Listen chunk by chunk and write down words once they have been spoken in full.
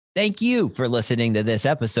Thank you for listening to this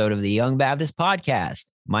episode of the Young Baptist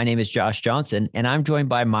Podcast. My name is Josh Johnson, and I'm joined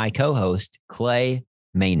by my co-host, Clay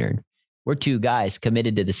Maynard. We're two guys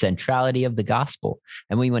committed to the centrality of the gospel,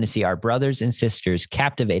 and we want to see our brothers and sisters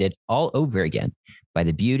captivated all over again by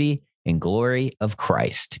the beauty and glory of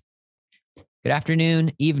Christ. Good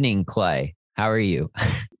afternoon, evening, Clay. How are you?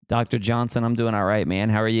 Dr. Johnson, I'm doing all right, man.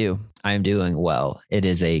 How are you? I'm doing well. It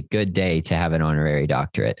is a good day to have an honorary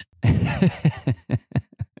doctorate.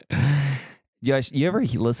 Josh, you ever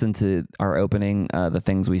listen to our opening, the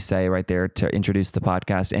things we say right there to introduce the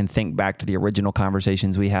podcast, and think back to the original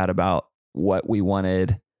conversations we had about what we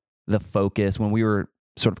wanted, the focus, when we were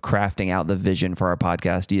sort of crafting out the vision for our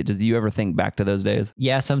podcast? Do you ever think back to those days?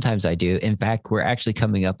 Yeah, sometimes I do. In fact, we're actually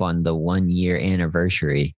coming up on the 1-year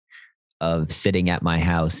anniversary of sitting at my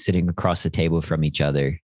house, sitting across the table from each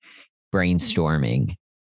other, brainstorming.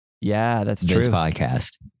 Yeah, that's this true.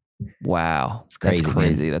 Podcast. Wow. It's crazy. That's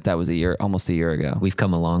crazy that was almost a year ago. We've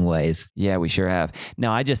come a long ways. Yeah, we sure have.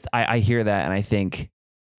 No, I hear that and I think,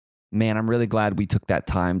 man, I'm really glad we took that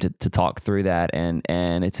time to talk through that. And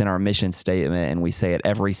it's in our mission statement and we say it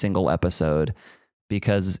every single episode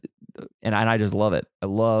because, and I just love it. I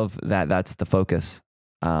love that that's the focus.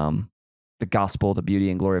 The gospel, the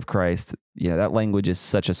beauty and glory of Christ. You know, that language is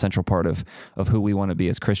such a central part of who we want to be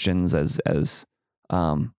as Christians, as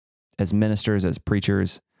ministers, as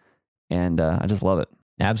preachers. And I just love it.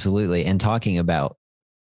 Absolutely. And talking about,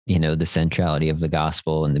 the centrality of the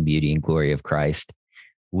gospel and the beauty and glory of Christ,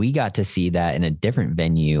 we got to see that in a different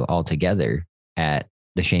venue altogether at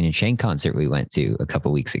the Shane and Shane concert we went to a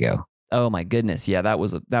couple weeks ago. Oh my goodness. Yeah, that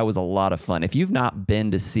was a lot of fun. If you've not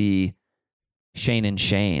been to see Shane and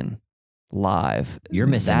Shane live, you're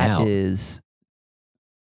missing out. That is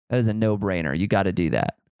a no-brainer. You got to do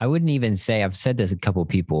that. I wouldn't even say, I've said this to a couple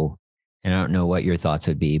people, and I don't know what your thoughts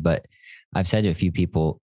would be, but I've said to a few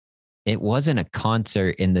people, it wasn't a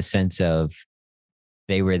concert in the sense of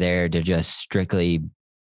they were there to just strictly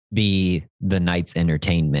be the night's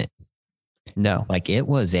entertainment. No. Like it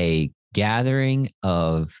was a gathering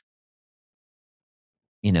of,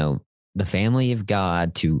 the family of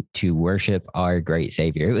God to worship our great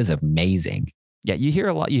Savior. It was amazing. Yeah, you hear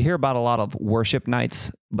about a lot of worship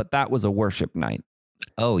nights, but that was a worship night.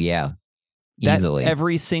 Oh yeah. Easily.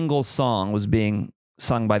 Every single song was being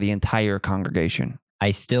sung by the entire congregation.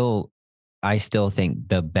 I still think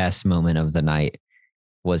the best moment of the night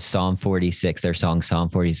was Psalm 46, their song Psalm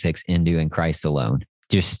 46, Into in Christ Alone.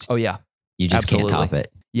 Oh yeah. You just Absolutely. Can't top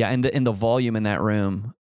it. Yeah, and the volume in that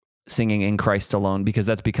room singing In Christ Alone, because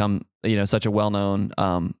that's become, such a well-known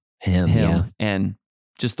hymn. Yeah. And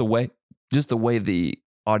just the way the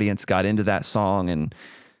audience got into that song, and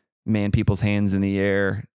man, people's hands in the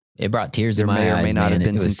air. It brought tears in my eyes. There may or may not have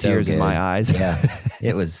been some tears in my eyes. Yeah,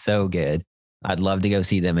 it was so good. I'd love to go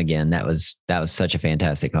see them again. That was such a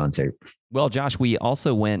fantastic concert. Well, Josh, we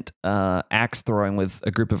also went axe throwing with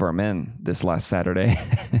a group of our men this last Saturday.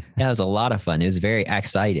 That was a lot of fun. It was very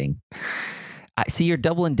exciting. I see you're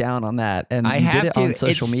doubling down on that, and I did it on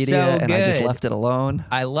social media, so and I just left it alone.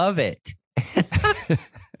 I love it.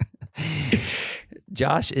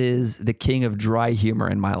 Josh is the king of dry humor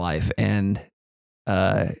in my life, and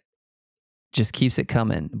just keeps it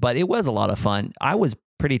coming. But it was a lot of fun. I was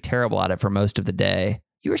pretty terrible at it for most of the day.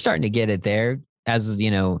 You were starting to get it there. As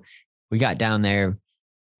we got down there,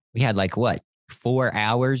 we had 4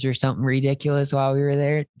 hours or something ridiculous while we were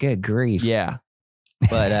there. Good grief. Yeah.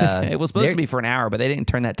 But it was supposed to be for an hour, but they didn't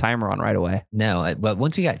turn that timer on right away. No, but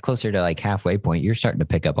once we got closer to halfway point, you're starting to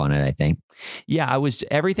pick up on it, I think. Yeah,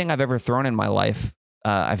 everything I've ever thrown in my life,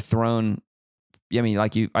 I've thrown.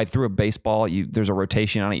 I threw a baseball. There's a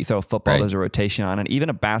rotation on it. You throw a football, right. There's a rotation on it. Even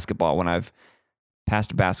a basketball. When I've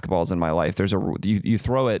passed basketballs in my life, you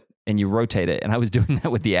throw it and you rotate it. And I was doing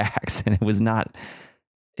that with the axe, and it was not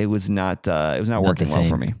working well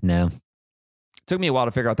for me. No. It took me a while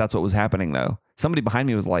to figure out that's what was happening, though. Somebody behind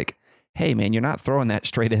me was like, "Hey, man, you're not throwing that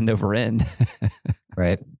straight end over end."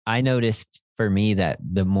 Right. I noticed for me that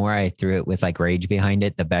the more I threw it with rage behind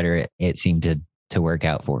it, the better it seemed to work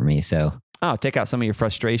out for me. So. Oh, take out some of your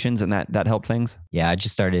frustrations, and that helped things? Yeah, I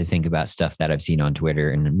just started to think about stuff that I've seen on Twitter,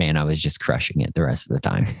 and man, I was just crushing it the rest of the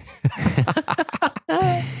time.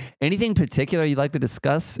 Anything particular you'd like to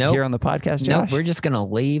discuss here on the podcast, Josh? Nope, we're just going to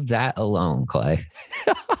leave that alone, Clay.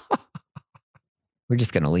 We're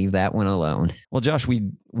just going to leave that one alone. Well, Josh,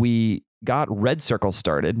 we got Red Circle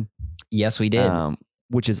started. Yes, we did.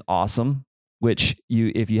 Which is awesome, which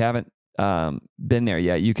if you haven't been there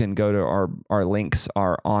yet, you can go to our links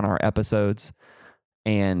are on our episodes,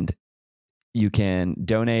 and you can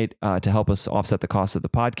donate to help us offset the cost of the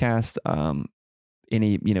podcast.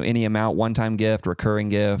 any amount, one-time gift, recurring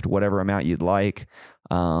gift, whatever amount you'd like.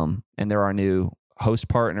 And they're our new host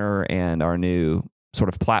partner and our new sort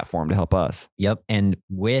of platform to help us. Yep. And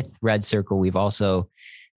with Red Circle,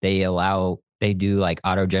 they do like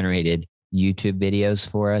auto-generated YouTube videos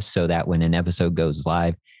for us so that when an episode goes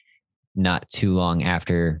live, not too long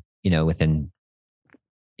after, within,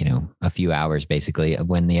 a few hours basically of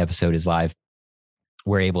when the episode is live,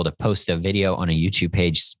 we're able to post a video on a YouTube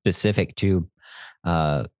page specific to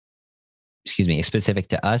us.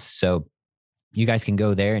 So you guys can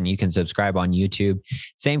go there and you can subscribe on YouTube.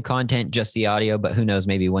 Same content, just the audio, but who knows,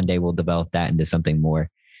 maybe one day we'll develop that into something more.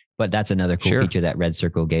 But that's another cool feature that Red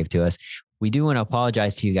Circle gave to us. We do want to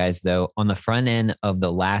apologize to you guys, though, on the front end of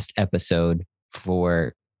the last episode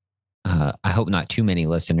for, I hope not too many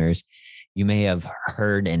listeners. You may have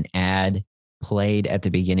heard an ad played at the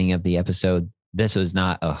beginning of the episode. This was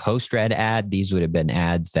not a host read ad. These would have been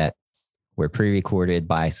ads that were pre-recorded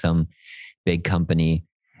by some big company.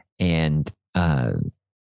 And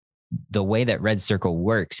the way that Red Circle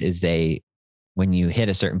works is when you hit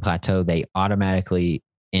a certain plateau, they automatically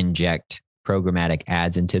inject programmatic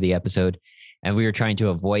ads into the episode. And we were trying to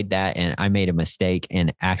avoid that. And I made a mistake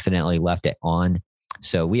and accidentally left it on.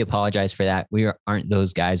 So we apologize for that. We aren't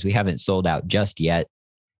those guys. We haven't sold out just yet.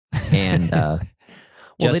 And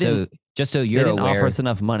just so you're aware, offer us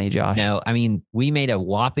enough money, Josh. No, I mean, we made a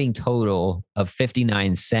whopping total of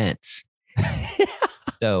 59 cents.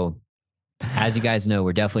 So as you guys know,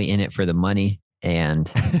 we're definitely in it for the money.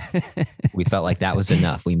 And we felt like that was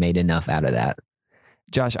enough. We made enough out of that.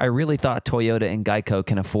 Josh, I really thought Toyota and Geico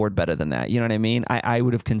can afford better than that. You know what I mean? I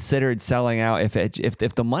would have considered selling out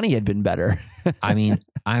if the money had been better. I mean,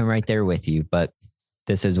 I'm right there with you, but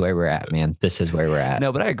this is where we're at, man. This is where we're at.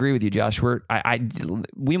 No, but I agree with you, Josh.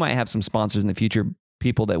 We might have some sponsors in the future,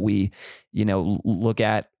 people that we, look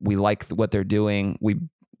at. We like what they're doing.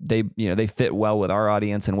 They fit well with our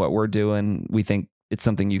audience and what we're doing. We think it's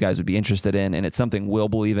something you guys would be interested in, and it's something we'll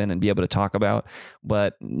believe in and be able to talk about.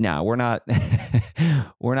 But no, we're not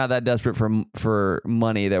we're not that desperate for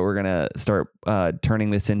money that we're gonna start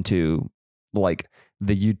turning this into like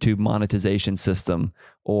the YouTube monetization system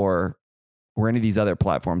or any of these other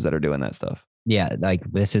platforms that are doing that stuff. Yeah, like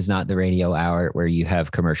this is not the radio hour where you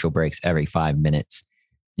have commercial breaks every 5 minutes.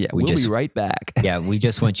 Yeah, we'll be right back. Yeah, we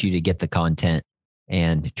just want you to get the content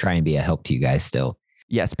and try and be a help to you guys still.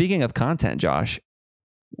 Yeah, speaking of content, Josh,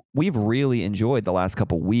 we've really enjoyed the last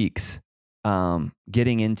couple weeks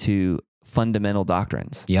getting into fundamental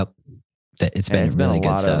doctrines. Yep. It's been really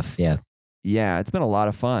good stuff. Yeah, it's been a lot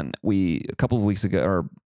of fun. A couple of weeks ago, or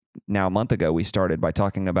now a month ago, we started by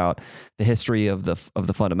talking about the history of the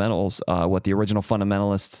fundamentals, what the original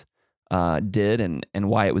fundamentalists did and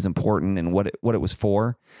why it was important and what it was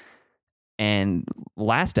for. And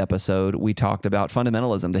last episode, we talked about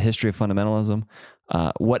fundamentalism, the history of fundamentalism,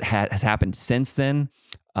 what has happened since then,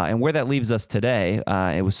 and where that leaves us today.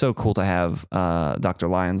 It was so cool to have Dr.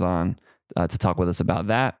 Lyons on to talk with us about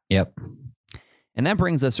that. Yep. And that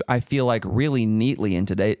brings us, I feel like, really neatly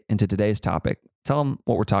into today's topic. Tell them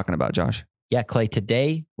what we're talking about, Josh. Yeah, Clay,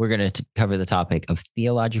 today we're going to cover the topic of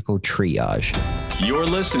theological triage. You're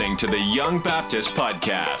listening to the Young Baptist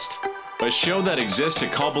Podcast, a show that exists to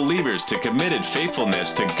call believers to committed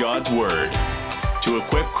faithfulness to God's Word, to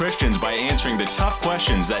equip Christians by answering the tough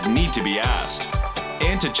questions that need to be asked,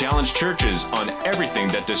 and to challenge churches on everything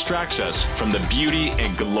that distracts us from the beauty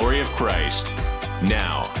and glory of Christ.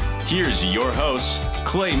 Now, here's your hosts,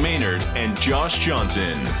 Clay Maynard and Josh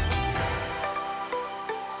Johnson.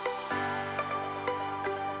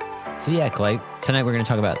 So yeah, Clay, tonight we're going to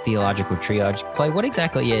talk about theological triage. Clay, what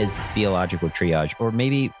exactly is theological triage? Or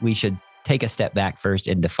maybe we should take a step back first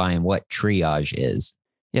and define what triage is.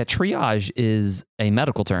 Yeah, triage is a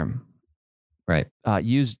medical term. Right.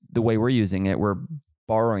 Used the way we're using it, we're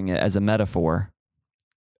borrowing it as a metaphor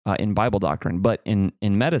in Bible doctrine. But in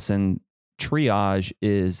medicine, triage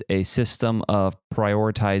is a system of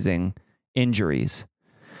prioritizing injuries.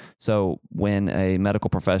 So when a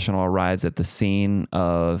medical professional arrives at the scene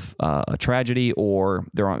of a tragedy, or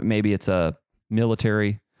maybe it's a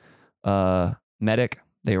military medic,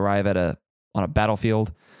 they arrive on a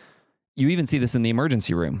battlefield. You even see this in the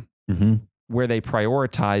emergency room, where they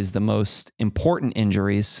prioritize the most important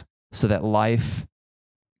injuries so that life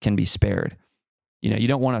can be spared. You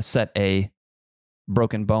don't want to set a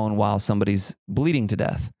broken bone while somebody's bleeding to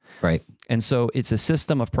death. Right. And so it's a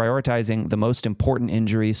system of prioritizing the most important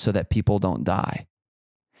injuries so that people don't die.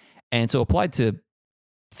 And so applied to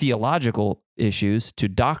theological issues, to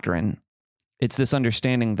doctrine, it's this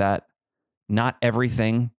understanding that not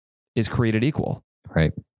everything is created equal.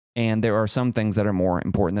 Right. And there are some things that are more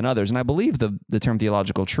important than others. And I believe the term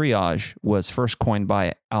theological triage was first coined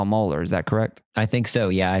by Al Mohler. Is that correct? I think so.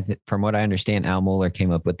 Yeah. From what I understand, Al Mohler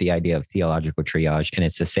came up with the idea of theological triage, and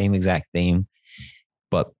it's the same exact theme,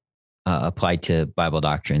 but applied to Bible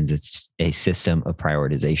doctrines. It's a system of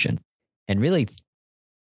prioritization. And really,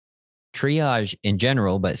 triage in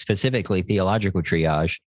general, but specifically theological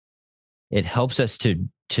triage, it helps us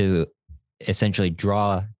to essentially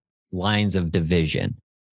draw lines of division.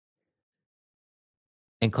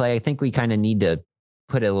 And Clay, I think we kind of need to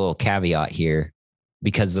put a little caveat here,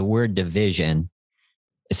 because the word division,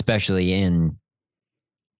 especially in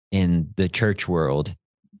the church world,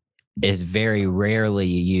 is very rarely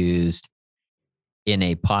used in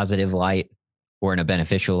a positive light or in a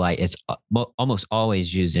beneficial light. It's almost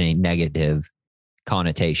always used in a negative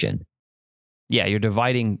connotation. Yeah, you're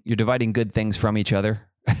dividing good things from each other.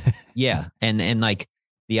 Yeah, and like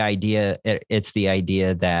the idea, it's the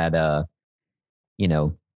idea that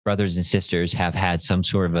brothers and sisters have had some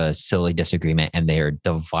sort of a silly disagreement and they are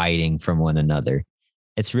dividing from one another.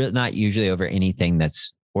 It's really not usually over anything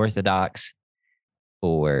that's orthodox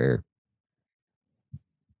or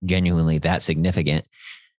genuinely that significant,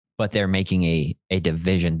 but they're making a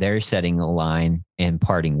division. They're setting a line and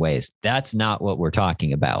parting ways. That's not what we're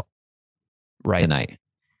talking about tonight.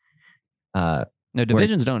 No,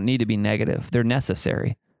 divisions don't need to be negative. They're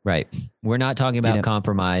necessary. Right. We're not talking about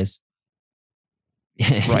compromise.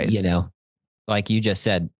 Right. Like you just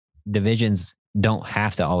said, divisions don't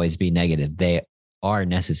have to always be negative. They are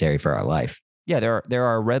necessary for our life. Yeah, there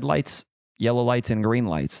are red lights, yellow lights, and green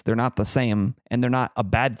lights. They're not the same, and they're not a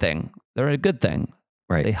bad thing. They're a good thing.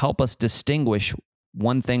 Right. They help us distinguish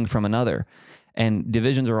one thing from another. And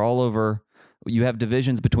divisions are all over. You have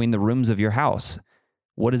divisions between the rooms of your house.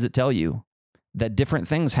 What does it tell you? That different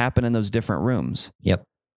things happen in those different rooms. Yep.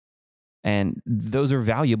 And those are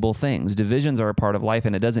valuable things. Divisions are a part of life,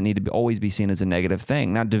 and it doesn't need to always be seen as a negative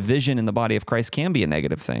thing. Now, division in the body of Christ can be a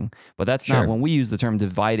negative thing, but that's not, when we use the term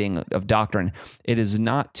dividing of doctrine, it is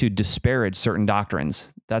not to disparage certain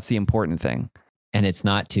doctrines. That's the important thing. And it's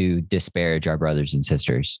not to disparage our brothers and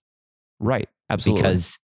sisters. Right. Absolutely.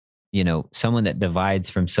 Because, someone that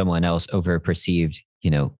divides from someone else over a perceived,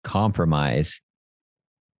 compromise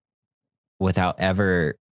without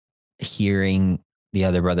ever hearing the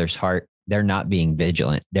other brother's heart, they're not being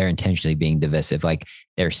vigilant. They're intentionally being divisive. Like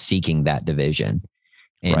they're seeking that division.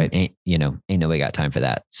 And ain't nobody got time for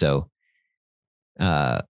that. So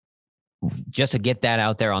just to get that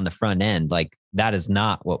out there on the front end, like that is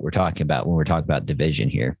not what we're talking about when we're talking about division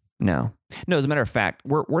here. No, as a matter of fact,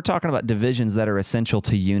 we're talking about divisions that are essential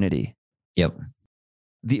to unity. Yep.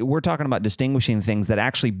 We're talking about distinguishing things that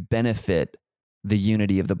actually benefit the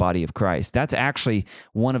unity of the body of Christ. That's actually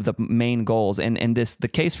one of the main goals. And the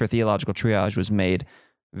case for theological triage was made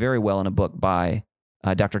very well in a book by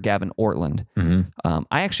Dr. Gavin Ortlund. Mm-hmm.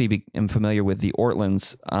 I actually am familiar with the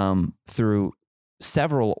Ortlands through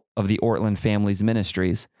several of the Ortlund family's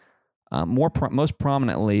ministries. Most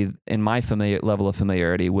prominently in my level of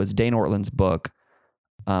familiarity was Dane Ortlund's book,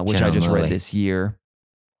 which I just read this year,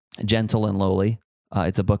 Gentle and Lowly.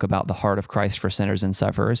 It's a book about the heart of Christ for sinners and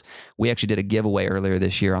sufferers. We actually did a giveaway earlier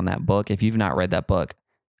this year on that book. If you've not read that book,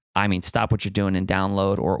 stop what you're doing and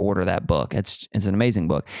download or order that book. It's an amazing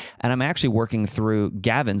book. And I'm actually working through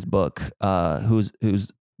Gavin's book, who's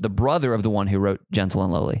the brother of the one who wrote Gentle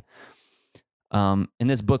and Lowly. And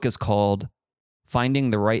this book is called Finding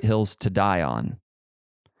the Right Hills to Die On.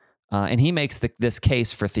 And he makes this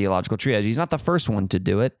case for theological triage. He's not the first one to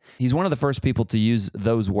do it. He's one of the first people to use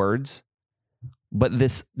those words. But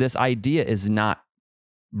this idea is not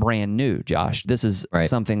brand new, Josh. This is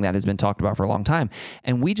something that has been talked about for a long time.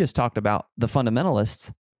 And we just talked about the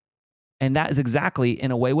fundamentalists, and that is exactly,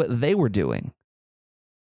 in a way, what they were doing.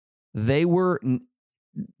 They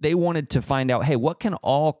wanted to find out, hey, what can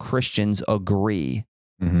all Christians agree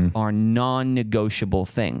are non-negotiable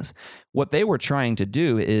things? What they were trying to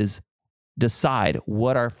do is decide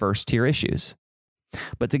what are first-tier issues.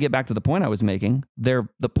 But to get back to the point I was making, the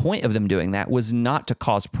point of them doing that was not to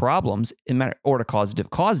cause problems or to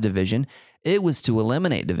cause division. It was to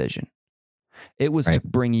eliminate division. It was to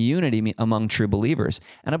bring unity among true believers.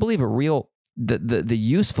 And I believe the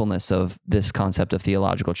usefulness of this concept of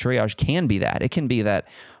theological triage can be that. It can be that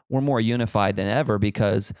we're more unified than ever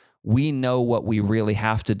because we know what we really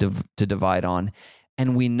have to divide on,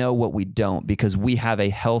 and we know what we don't because we have a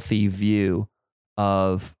healthy view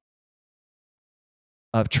of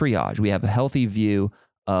triage. We have a healthy view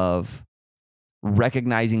of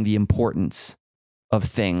recognizing the importance of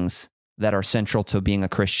things that are central to being a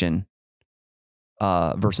Christian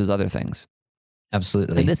versus other things.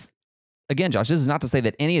 Absolutely. And this again, Josh, this is not to say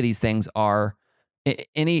that any of these things are,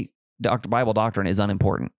 any Bible doctrine is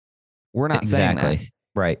unimportant. We're not saying that.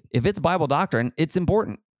 Right. If it's Bible doctrine, it's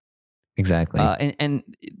important. Exactly. And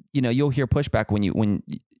you'll hear pushback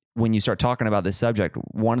when you start talking about this subject.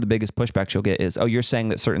 One of the biggest pushbacks you'll get is, oh, you're saying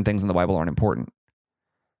that certain things in the Bible aren't important.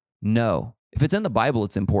 No. If it's in the Bible,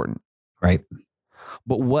 it's important. Right.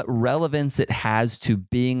 But what relevance it has to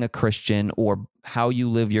being a Christian, or how you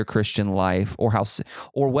live your Christian life,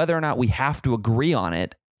 or whether or not we have to agree on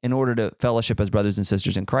it in order to fellowship as brothers and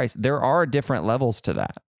sisters in Christ, there are different levels to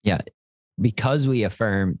that. Yeah. Because we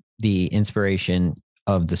affirm the inspiration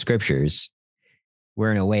of the scriptures,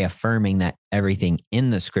 we're in a way affirming that everything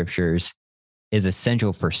in the scriptures is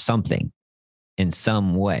essential for something in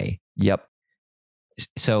some way. Yep.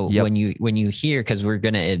 So when you hear, because we're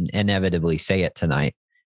going to inevitably say it tonight,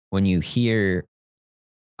 when you hear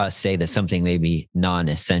us say that something may be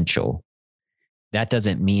non-essential, that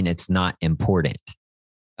doesn't mean it's not important.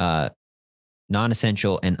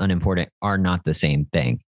 Non-essential and unimportant are not the same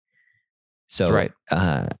thing. So that's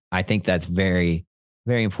right. I think that's very,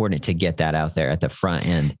 very important to get that out there at the front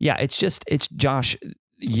end. Yeah, it's Josh,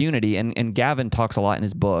 unity. And Gavin talks a lot in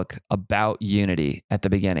his book about unity at the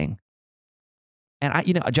beginning.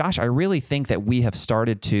 And Josh, I really think that we have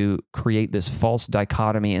started to create this false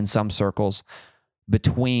dichotomy in some circles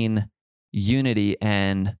between unity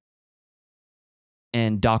and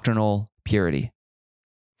doctrinal purity,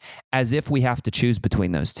 as if we have to choose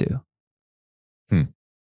between those two.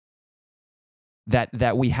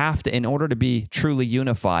 That we have to, in order to be truly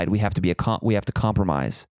unified, we have to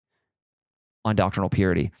compromise on doctrinal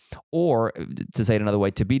purity. Or, to say it another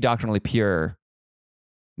way, to be doctrinally pure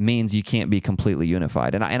means you can't be completely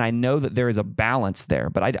unified. And I know that there is a balance there,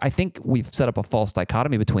 but I think we've set up a false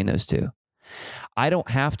dichotomy between those two. I don't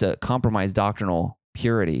have to compromise doctrinal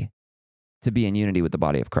purity to be in unity with the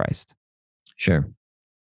body of Christ. Sure.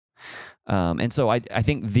 And so I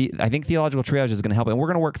think theological triage is going to help. And we're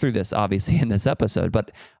going to work through this, obviously, in this episode.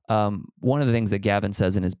 But one of the things that Gavin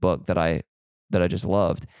says in his book that I just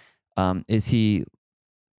loved is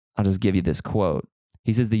I'll just give you this quote.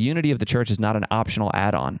 He says, "The unity of the church is not an optional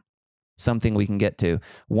add-on, something we can get to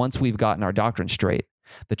once we've gotten our doctrine straight.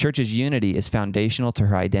 The church's unity is foundational to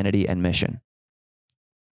her identity and mission."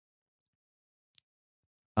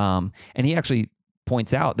 And he actually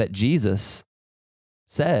points out that Jesus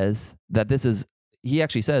says that he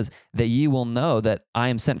actually says that ye will know that I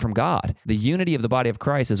am sent from God. The unity of the body of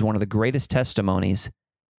Christ is one of the greatest testimonies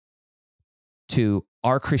to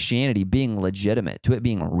our Christianity being legitimate, to it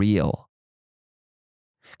being real.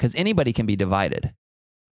 Because anybody can be divided.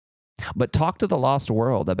 But talk to the lost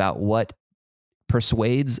world about what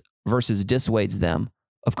persuades versus dissuades them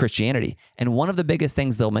of Christianity. And one of the biggest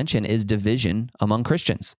things they'll mention is division among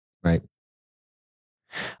Christians. Right.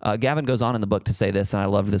 Gavin goes on in the book to say this, and I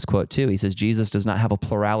love this quote too. He says, "Jesus does not have a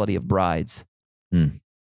plurality of brides.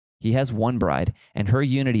 He has one bride, and her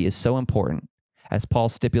unity is so important, as Paul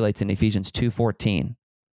stipulates in Ephesians 2:14.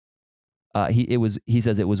 He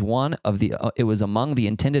says it was among the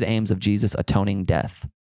intended aims of Jesus' atoning death."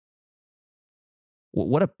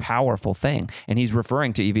 What a powerful thing. And he's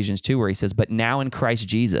referring to Ephesians 2, where he says, "But now in Christ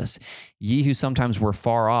Jesus, ye who sometimes were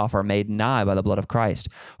far off are made nigh by the blood of Christ.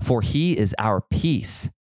 For he is our peace,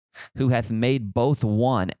 who hath made both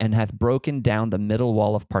one, and hath broken down the middle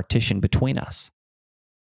wall of partition between us."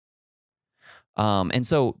 And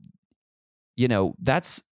so,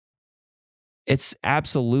 it's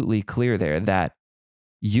absolutely clear there that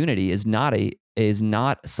unity is not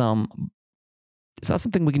something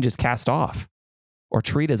we can just cast off or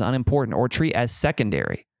treat as unimportant or treat as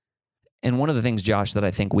secondary. And one of the things, Josh, that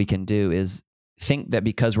I think we can do is think that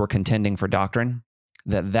because we're contending for doctrine,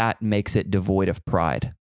 that makes it devoid of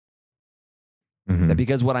pride. Mm-hmm. That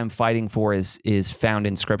because what I'm fighting for is found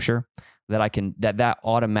in Scripture, that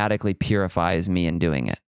automatically purifies me in doing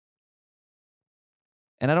it.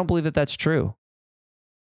 And I don't believe that that's true.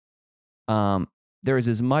 There is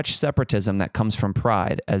as much separatism that comes from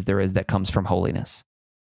pride as there is that comes from holiness.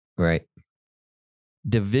 Right.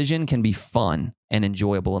 Division can be fun and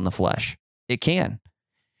enjoyable in the flesh. It can.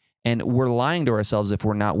 And we're lying to ourselves if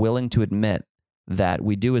we're not willing to admit that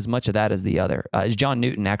we do as much of that as the other. As John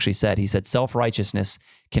Newton actually said, he said, self-righteousness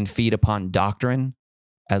can feed upon doctrine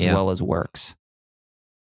as well as works.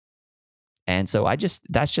 And so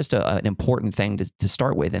that's just an important thing to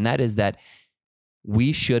start with. And that is that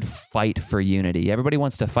we should fight for unity. Everybody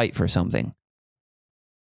wants to fight for something.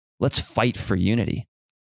 Let's fight for unity.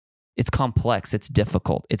 It's complex. It's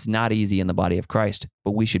difficult. It's not easy in the body of Christ,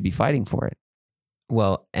 but we should be fighting for it.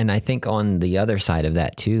 Well, and I think on the other side of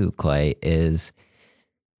that too, Clay, is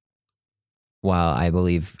while I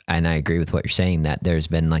believe, and I agree with what you're saying, that there's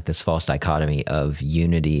been like this false dichotomy of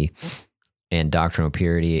unity and doctrinal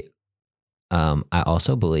purity, I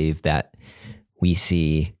also believe that we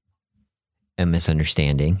see a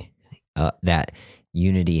misunderstanding that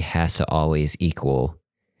unity has to always equal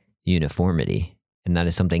uniformity. And that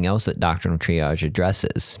is something else that doctrinal triage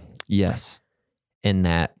addresses. Yes. And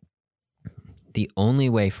that the only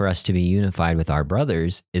way for us to be unified with our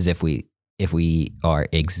brothers is if we are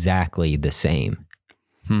exactly the same.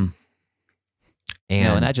 And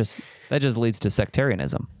that just leads to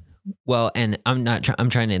sectarianism. Well, and I'm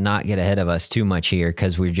trying to not get ahead of us too much here,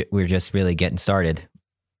 because we're just really getting started.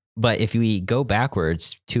 But if we go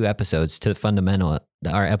backwards 2 episodes to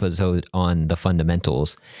our episode on the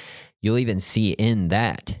fundamentals, you'll even see in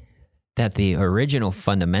that the original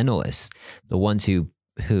fundamentalists, the ones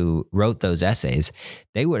who wrote those essays,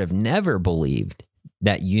 they would have never believed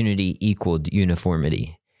that unity equaled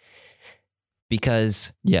uniformity.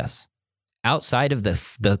 Because yes, outside of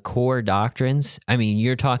the core doctrines, I mean,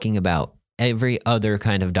 you're talking about every other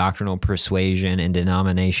kind of doctrinal persuasion and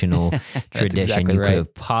denominational tradition exactly you right. could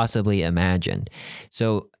have possibly imagined.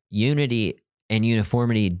 So unity and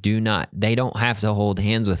uniformity they don't have to hold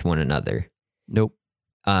hands with one another. Nope.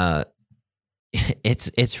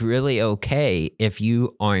 It's really okay if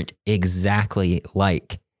you aren't exactly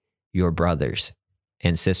like your brothers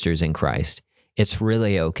and sisters in Christ. It's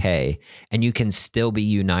really okay, and you can still be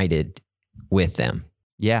united with them.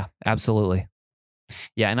 Yeah, absolutely.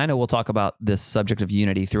 Yeah, and I know we'll talk about this subject of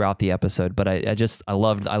unity throughout the episode, but I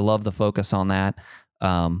love the focus on that.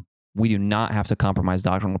 We do not have to compromise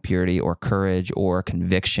doctrinal purity or courage or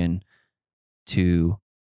conviction to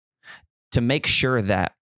make sure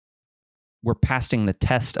that we're passing the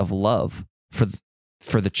test of love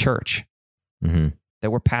for the church. Mm-hmm. That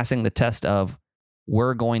we're passing the test of,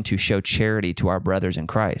 we're going to show charity to our brothers in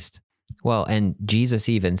Christ. Well, and Jesus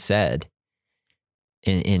even said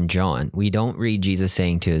in John, we don't read Jesus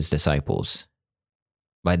saying to his disciples,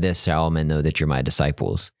 "By this shall all men know that you're my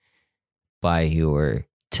disciples, by your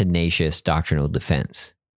tenacious doctrinal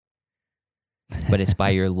defense." But it's by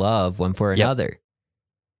your love one for another.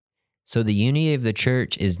 So the unity of the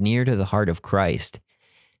church is near to the heart of Christ.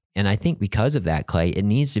 And I think because of that, Clay, it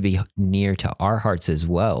needs to be near to our hearts as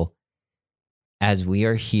well, as we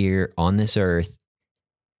are here on this earth,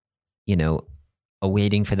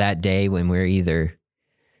 awaiting for that day when we're either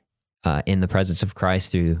in the presence of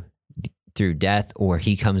Christ through death, or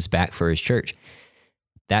he comes back for his church.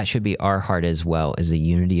 That should be our heart as well, as the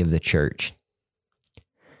unity of the church.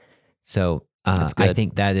 So I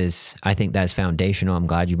think that's foundational. I'm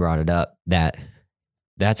glad you brought it up.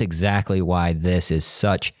 That's exactly why this is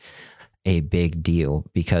such a big deal,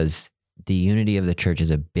 because the unity of the church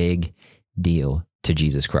is a big deal to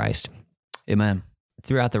Jesus Christ. Amen.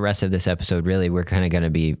 Throughout the rest of this episode, really, we're kind of going to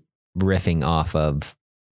be riffing off of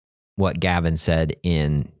what Gavin said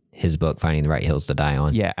in his book, Finding the Right Hills to Die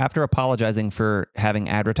On. Yeah, after apologizing for having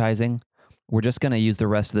advertising, we're just going to use the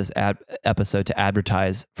rest of this episode to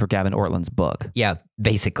advertise for Gavin Ortland's book. Yeah,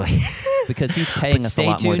 basically. Because he's paying us a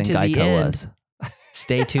lot more than Geico was.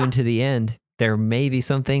 Stay tuned to the end. There may be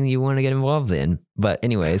something you want to get involved in. But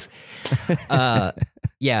anyways,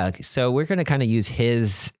 yeah, so we're going to kind of use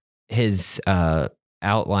his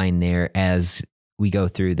outline there as we go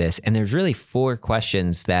through this. And there's really 4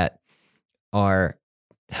 questions that are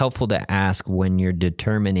helpful to ask when you're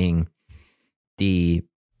determining the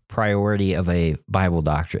priority of a Bible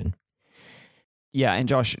doctrine. Yeah, and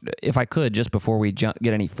Josh, if I could, just before we get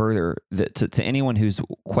any further, to anyone who's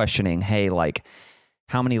questioning, hey, like,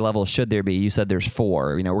 how many levels should there be? You said there's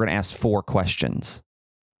 4. We're going to ask 4 questions.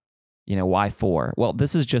 Why 4? Well,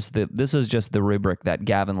 this is just the rubric that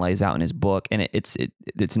Gavin lays out in his book, and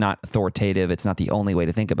it's not authoritative. It's not the only way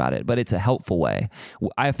to think about it, but it's a helpful way.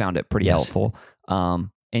 I found it pretty helpful.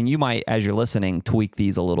 And you might, as you're listening, tweak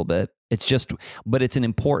these a little bit. But it's an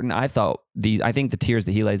important. I think the tiers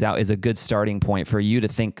that he lays out is a good starting point for you to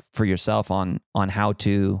think for yourself on how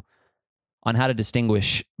to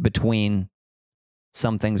distinguish between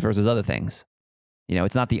some things versus other things.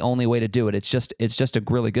 It's not the only way to do it. It's just a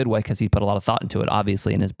really good way, because he put a lot of thought into it,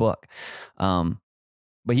 obviously, in his book. But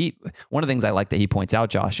one of the things I like that he points out,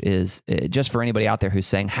 Josh, is just for anybody out there who's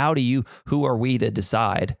saying, who are we to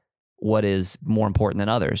decide what is more important than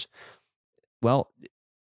others? Well,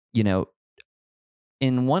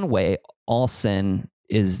 in one way, all sin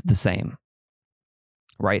is the same,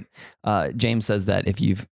 right? James says that if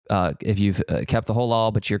you've kept the whole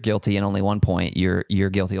law, but you're guilty in only one point, you're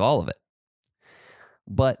guilty of all of it.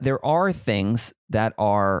 But there are things that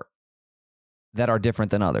are that are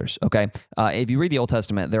different than others. Okay, if you read the Old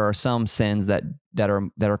Testament, there are some sins that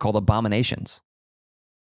are called abominations.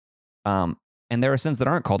 And there are sins that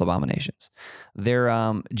aren't called abominations.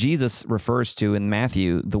 Jesus refers to in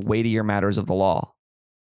Matthew the weightier matters of the law.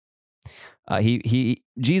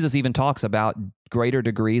 Jesus even talks about greater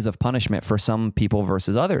degrees of punishment for some people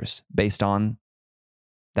versus others based on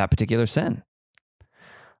that particular sin.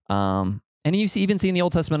 And you even see in the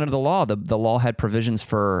Old Testament under the law, the law had provisions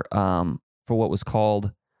for what was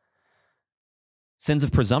called sins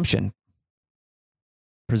of presumption,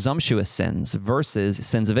 presumptuous sins versus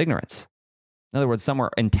sins of ignorance. In other words, some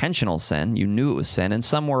were intentional sin, you knew it was sin, and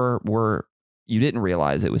some were you didn't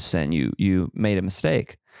realize it was sin, you made a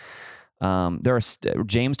mistake.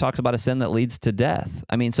 James talks about a sin that leads to death.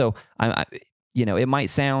 I mean, so it might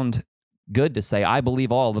sound good to say, I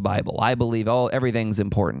believe all the Bible. I believe everything's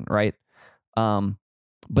important, right?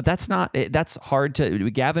 But that's not, that's hard to,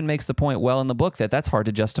 Gavin makes the point well in the book that's hard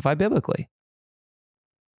to justify biblically.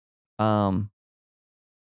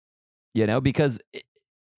 Because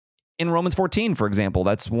in Romans 14, for example,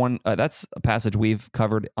 that's a passage we've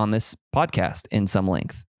covered on this podcast in some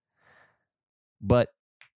length. But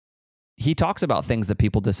he talks about things that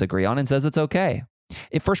people disagree on and says it's okay.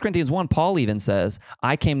 In 1 Corinthians 1, Paul even says,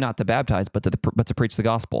 I came not to baptize, but to preach the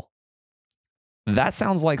gospel. That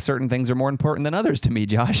sounds like certain things are more important than others to me,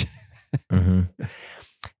 Josh. Mm-hmm.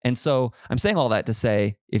 And so I'm saying all that to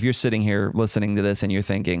say, if you're sitting here listening to this and you're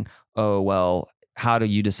thinking, oh, well, how do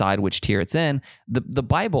you decide which tier it's in? The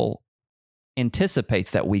Bible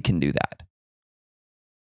anticipates that we can do that.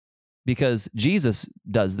 Because Jesus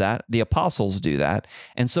does that, the apostles do that.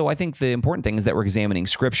 And so I think the important thing is that we're examining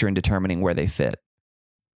scripture and determining where they fit.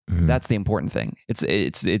 Mm-hmm. That's the important thing.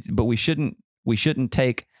 But we shouldn't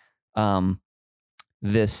take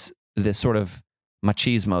this sort of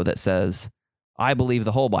machismo that says, I believe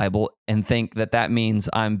the whole Bible, and think that means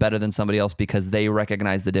I'm better than somebody else because they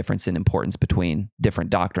recognize the difference in importance between different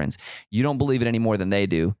doctrines. You don't believe it any more than they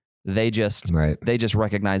do. They just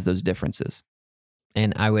recognize those differences.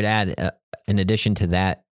 And I would add, in addition to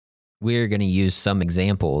that, we're going to use some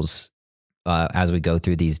examples as we go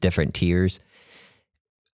through these different tiers.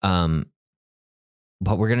 But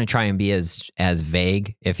we're going to try and be as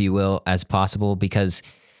vague, if you will, as possible, because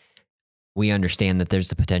we understand that there's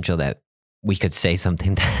the potential that we could say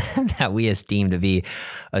something that we esteem to be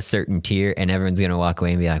a certain tier, and everyone's going to walk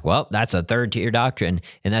away and be like, well, that's a third tier doctrine,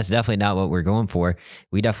 and that's definitely not what we're going for.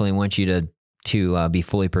 We definitely want you to be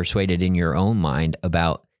fully persuaded in your own mind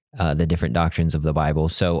about the different doctrines of the Bible.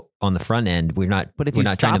 So on the front end, we're not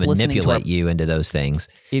trying to manipulate you into those things.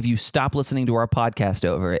 If you stop listening to our podcast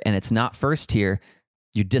over it and it's not first tier,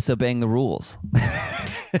 you're disobeying the rules.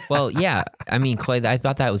 Well, yeah. I mean, Clay, I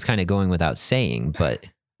thought that was kind of going without saying, but...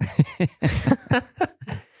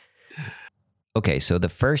 Okay, so the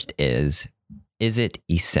first is it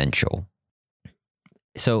essential?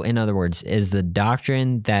 So in other words, is the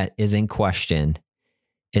doctrine that is in question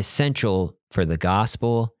essential for the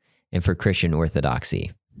gospel and for Christian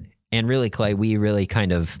orthodoxy? And really, Clay, we really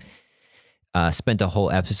kind of spent a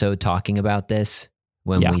whole episode talking about this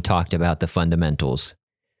when we talked about the fundamentals.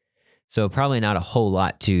 So probably not a whole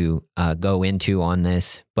lot to go into on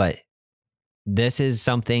this, but this is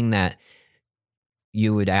something that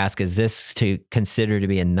you would ask, is this to consider to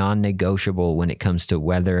be a non-negotiable when it comes to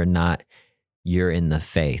whether or not you're in the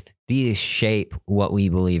faith? These shape what we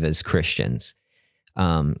believe as Christians.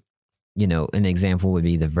 An example would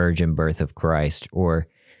be the virgin birth of Christ, or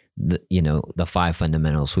the 5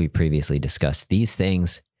 fundamentals we previously discussed. These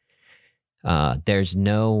things, there's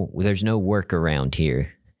no workaround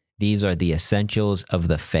here. These are the essentials of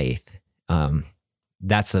the faith.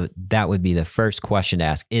 That would be the first question to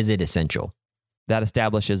ask. Is it essential? That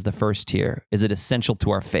establishes the first tier. Is it essential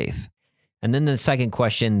to our faith? And then the second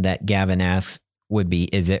question that Gavin asks would be,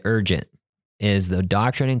 is it urgent? Is the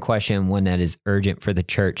doctrine in question one that is urgent for the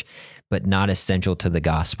church, but not essential to the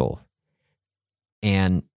gospel?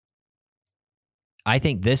 And I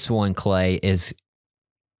think this one, Clay, is,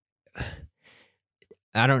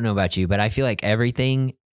 I don't know about you, but I feel like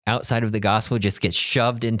everything outside of the gospel just gets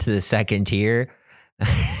shoved into the second tier.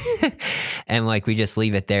 And we just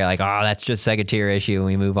leave it there, that's just second tier issue, and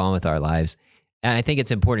we move on with our lives. And I think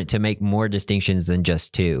it's important to make more distinctions than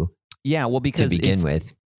just 2. Yeah, well, because to begin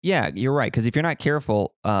with. Yeah, you're right. Because if you're not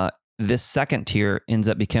careful, this second tier ends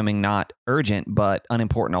up becoming not urgent, but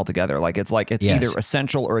unimportant altogether. It's either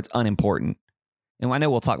essential or it's unimportant. And I know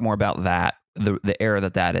we'll talk more about that, the error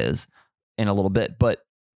that is in a little bit, but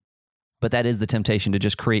that is the temptation to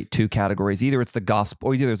just create 2 categories. Either it's the gospel,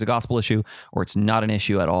 or either it's a gospel issue, or it's not an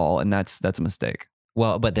issue at all, and that's a mistake.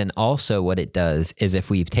 Well, but then also what it does is if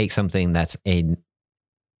we take something that's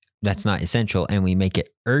not essential and we make it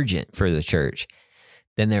urgent for the church,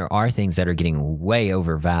 then there are things that are getting way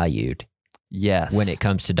overvalued. Yes. When it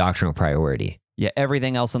comes to doctrinal priority. Yeah,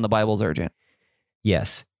 everything else in the Bible is urgent.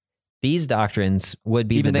 Yes. These doctrines would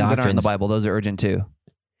be even the things doctrines that aren't in the Bible, those are urgent too.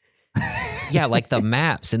 Yeah, like the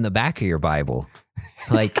maps in the back of your Bible.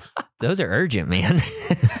 Like those are urgent, man.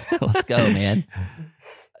 Let's go, man.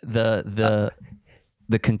 The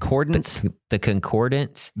concordance, the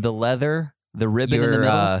concordance, the leather, the ribbon in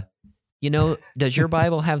the middle. Does your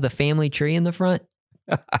Bible have the family tree in the front?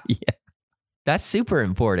 Yeah. That's super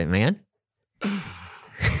important, man.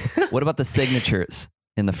 What about the signatures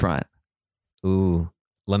in the front? Ooh,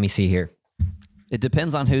 let me see here. It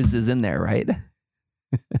depends on whose is in there, right?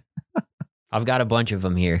 I've got a bunch of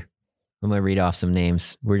them here. I'm going to read off some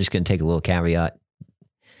names. We're just going to take a little caveat.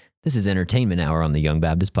 This is Entertainment Hour on the Young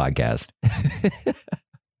Baptist Podcast.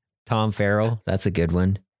 Tom Farrell, that's a good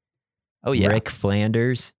one. Oh, yeah. Rick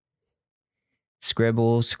Flanders.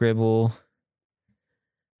 Scribble.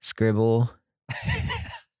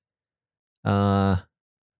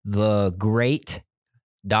 The great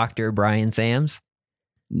Dr. Brian Sams.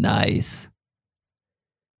 Nice.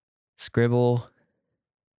 Scribble.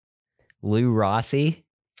 Lou Rossi.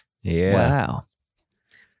 Yeah. Wow.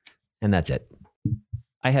 And that's it.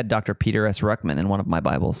 I had Dr. Peter S. Ruckman in one of my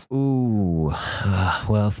Bibles. Ooh.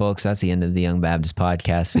 Well, folks, that's the end of the Young Baptist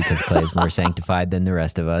Podcast because Clay is more sanctified than the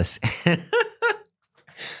rest of us.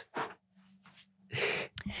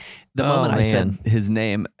 The moment I said his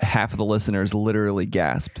name, half of the listeners literally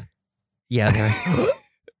gasped. Yeah.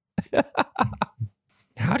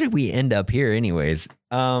 How did we end up here anyways?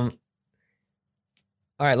 All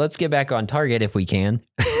right, let's get back on target if we can.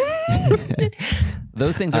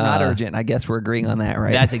 Those things are not urgent. I guess we're agreeing on that,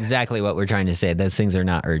 right? That's exactly what we're trying to say. Those things are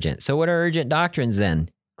not urgent. So what are urgent doctrines then,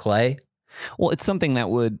 Clay? Well, it's something that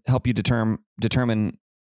would help you determine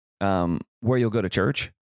where you'll go to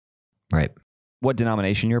church. Right. What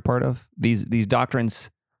denomination you're a part of. These doctrines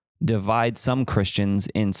divide some Christians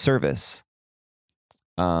in service,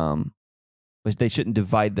 but they shouldn't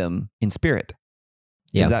divide them in spirit.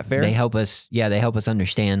 Yeah, is that fair? They help us. Yeah, they help us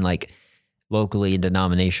understand, like locally and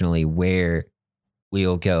denominationally, where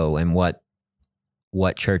we'll go and what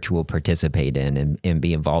church we'll participate in and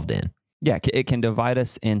be involved in. Yeah, it can divide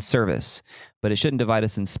us in service, but it shouldn't divide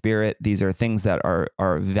us in spirit. These are things that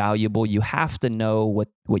are valuable. You have to know what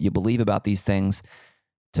you believe about these things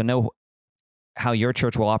to know how your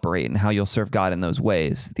church will operate and how you'll serve God in those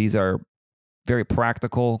ways. These are very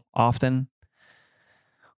practical often,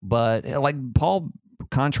 but like Paul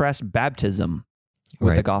contrasts baptism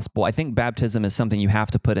with the gospel. I think baptism is something you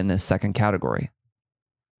have to put in this second category.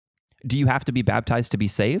 Do you have to be baptized to be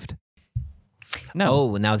saved? No.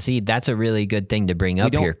 Oh, now see, that's a really good thing to bring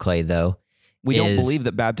up here, Clay, though. We don't believe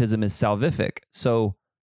that baptism is salvific. So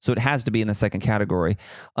it has to be in the second category,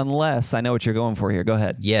 unless I know what you're going for here. Go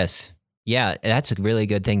ahead. Yes. Yeah, that's a really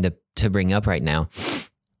good thing to bring up right now.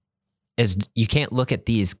 Is you can't look at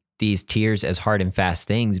these tiers as hard and fast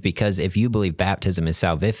things, because if you believe baptism is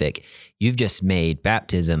salvific, you've just made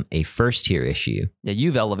baptism a first tier issue. Yeah,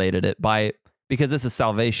 you've elevated it because this is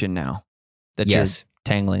salvation now that you're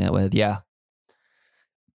tangling it with. Yeah.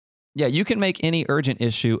 Yeah, you can make any urgent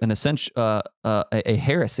issue an essential a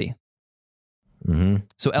heresy. Mm-hmm.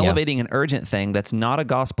 So elevating an urgent thing that's not a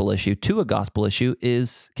gospel issue to a gospel issue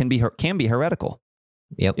can be heretical.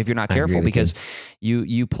 Yep. If you're not careful, because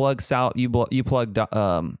you plug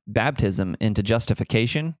baptism into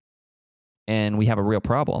justification, and we have a real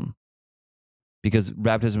problem because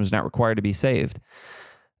baptism is not required to be saved.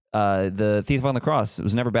 The thief on the cross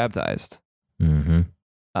was never baptized,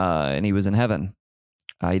 and he was in heaven.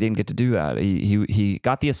 He didn't get to do that. He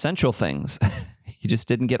got the essential things. He just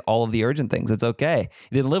didn't get all of the urgent things. It's okay.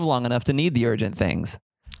 He didn't live long enough to need the urgent things.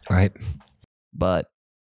 Right. But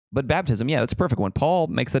baptism, yeah, that's a perfect one. Paul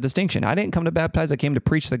makes that distinction. I didn't come to baptize. I came to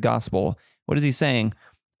preach the gospel. What is he saying?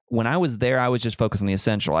 When I was there, I was just focused on the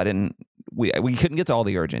essential. We couldn't get to all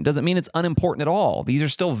the urgent. Doesn't mean it's unimportant at all. These are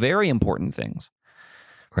still very important things.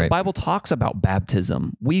 Right. The Bible talks about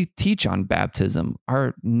baptism. We teach on baptism.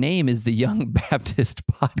 Our name is the Young Baptist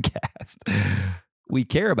Podcast. We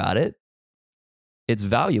care about it. It's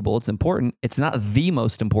valuable. It's important. It's not the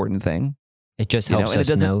most important thing. It just helps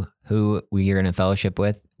us know who we are going to fellowship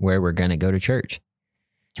with, where we're going to go to church.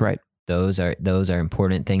 That's right. Those are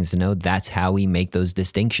important things to know. That's how we make those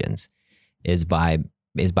distinctions, is by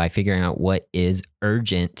figuring out what is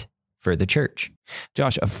urgent for the church.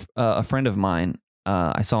 Josh, a friend of mine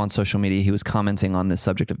I saw on social media, he was commenting on this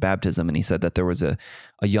subject of baptism, and he said that there was a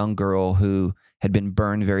young girl who had been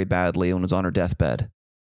burned very badly and was on her deathbed.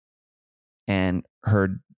 And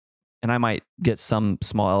I might get some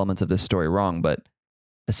small elements of this story wrong, but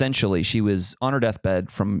essentially she was on her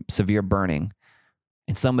deathbed from severe burning,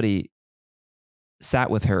 and somebody sat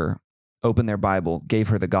with her, opened their Bible, gave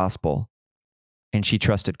her the gospel, and she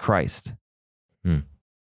trusted Christ on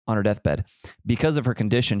her deathbed. Because of her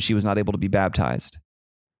condition, she was not able to be baptized,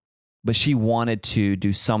 but she wanted to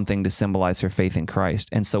do something to symbolize her faith in Christ.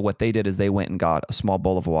 And so what they did is they went and got a small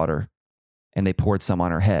bowl of water and they poured some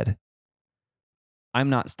on her head. I'm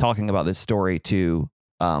not talking about this story to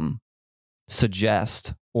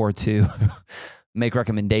suggest or to make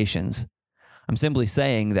recommendations. I'm simply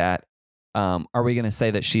saying that, are we going to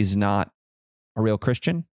say that she's not a real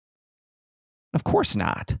Christian? Of course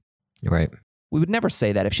not. Right. We would never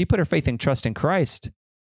say that. If she put her faith and trust in Christ,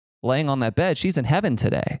 laying on that bed, she's in heaven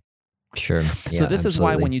today. Sure. Yeah, so this is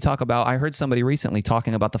why when you talk about, I heard somebody recently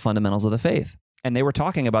talking about the fundamentals of the faith, and they were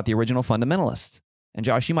talking about the original fundamentalists. And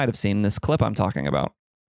Josh, you might have seen this clip I'm talking about.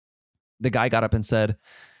 The guy got up and said,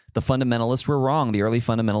 the fundamentalists were wrong. The early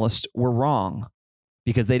fundamentalists were wrong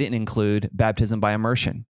because they didn't include baptism by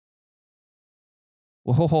immersion.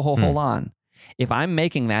 Well, hold on. If I'm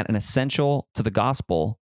making that an essential to the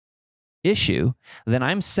gospel issue, then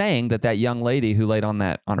I'm saying that young lady who laid on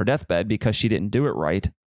her deathbed because she didn't do it right,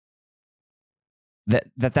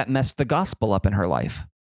 that messed the gospel up in her life.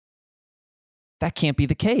 That can't be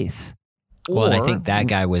the case. Well, and I think that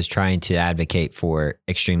guy was trying to advocate for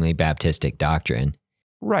extremely Baptistic doctrine.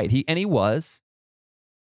 Right. He was.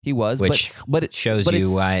 Which but it shows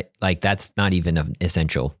you why, like, that's not even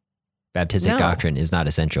essential. Baptistic doctrine is not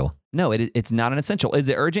essential. No, it's not an essential. Is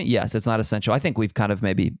it urgent? Yes, it's not essential. I think we've kind of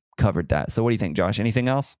maybe covered that. So what do you think, Josh? Anything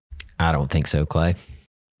else? I don't think so, Clay.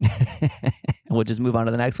 We'll just move on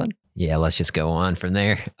to the next one. Yeah, let's just go on from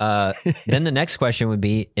there. Then the next question would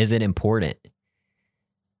be, is it important?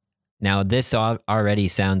 Now, this already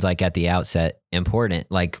sounds like at the outset important.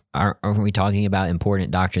 Like, aren't we talking about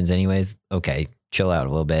important doctrines anyways? Okay, chill out a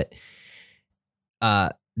little bit.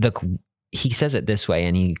 He says it this way,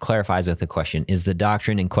 and he clarifies with the question, is the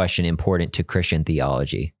doctrine in question important to Christian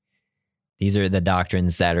theology? These are the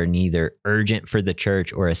doctrines that are neither urgent for the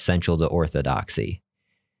church or essential to orthodoxy.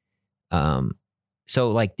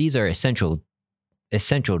 So, like, these are essential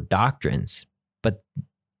doctrines, but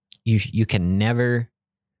you can never,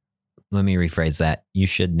 let me rephrase that, you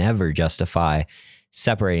should never justify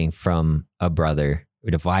separating from a brother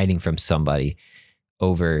or dividing from somebody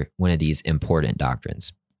over one of these important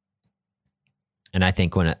doctrines. And I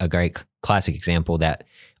think a great classic example that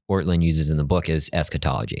Ortlund uses in the book is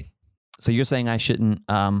eschatology. So you're saying I shouldn't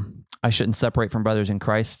separate from brothers in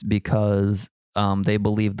Christ because they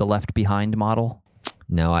believe the Left Behind model?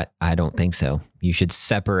 No, I don't think so. You should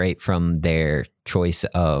separate from their choice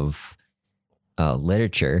of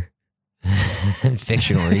literature,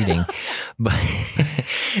 fictional reading. But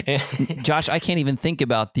Josh, I can't even think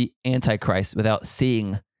about the Antichrist without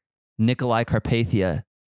seeing Nikolai Carpathia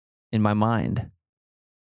in my mind.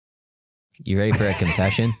 You ready for a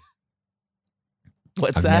confession?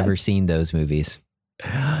 What's that? I've never seen those movies.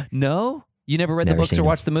 No? You never read the books or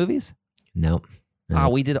watched the movies? Nope.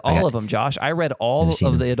 We did all of them, Josh. I read all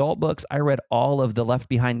of the adult books. I read all of the Left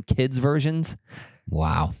Behind kids versions.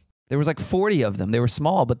 Wow. There was like 40 of them. They were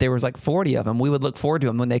small, but there was like 40 of them. We would look forward to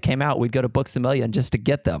them when they came out. We'd go to Books A Million just to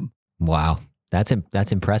get them. Wow. That's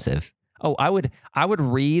impressive. Oh, I would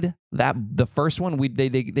read the first one.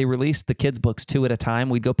 They released the kids' books 2 at a time.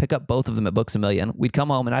 We'd go pick up both of them at Books A Million. We'd come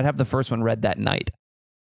home and I'd have the first one read that night.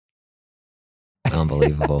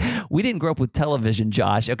 Unbelievable. We didn't grow up with television,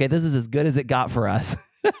 Josh. Okay, this is as good as it got for us.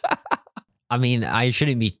 I mean, I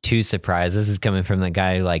shouldn't be too surprised. This is coming from the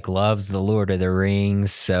guy who loves the Lord of the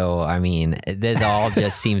Rings. So, I mean, this all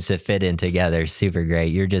just seems to fit in together super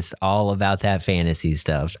great. You're just all about that fantasy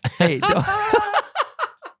stuff. Hey,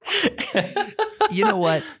 you know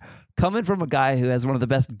what? Coming from a guy who has one of the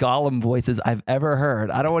best Gollum voices I've ever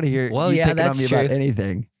heard, I don't want to hear you picking on me about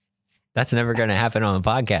anything. That's never going to happen on a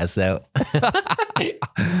podcast, though.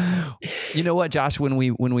 You know what, Josh? When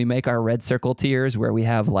we make our Red Circle tiers, where we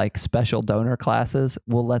have like special donor classes,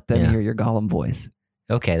 we'll let them hear your Gollum voice.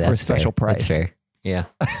 Okay, that's for a special price. That's fair. Yeah.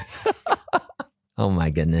 Oh my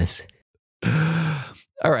goodness.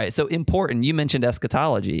 All right. So important. You mentioned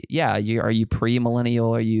eschatology. Yeah. Are you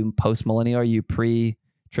pre-millennial? Are you post-millennial? Are you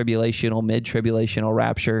pre-tribulational, mid-tribulational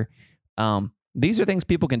rapture? These are things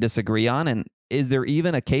people can disagree on. And is there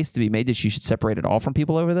even a case to be made that you should separate it all from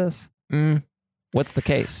people over this? What's the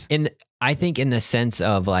case? I think in the sense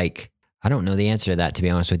of I don't know the answer to that, to be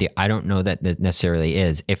honest with you. I don't know that necessarily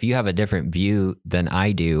is. If you have a different view than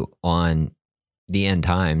I do on the end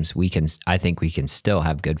times, I think we can still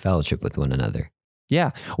have good fellowship with one another.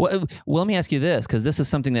 Yeah. Well, let me ask you this, because this is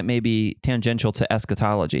something that may be tangential to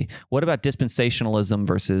eschatology. What about dispensationalism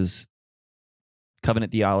versus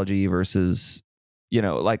covenant theology versus,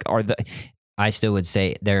 I still would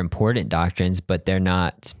say they're important doctrines, but they're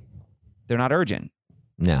not urgent.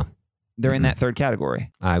 No. They're in that third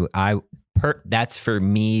category. That's for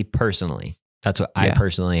me personally. That's what I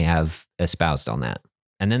personally have espoused on that.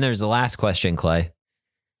 And then there's the last question, Clay.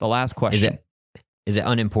 The last question. Is it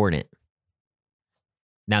unimportant?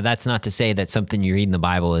 Now, that's not to say that something you read in the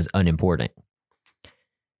Bible is unimportant.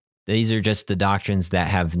 These are just the doctrines that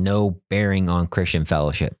have no bearing on Christian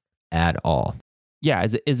fellowship at all. Yeah.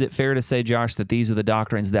 Is it fair to say, Josh, that these are the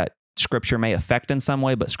doctrines that Scripture may affect in some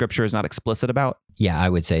way, but Scripture is not explicit about? Yeah, I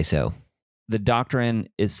would say so. The doctrine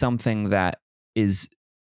is something that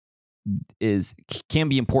can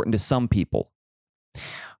be important to some people,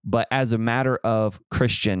 but as a matter of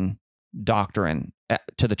Christian doctrine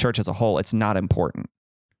to the church as a whole, it's not important.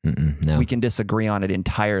 No. We can disagree on it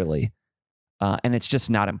entirely, and it's just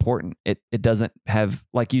not important. It doesn't have,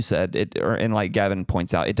 like you said, and like Gavin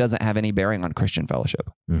points out, it doesn't have any bearing on Christian fellowship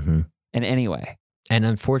in any way. And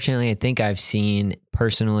unfortunately, I think I've seen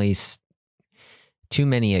personally too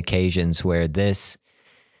many occasions where this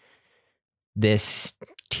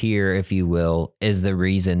tier, if you will, is the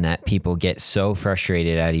reason that people get so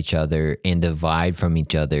frustrated at each other and divide from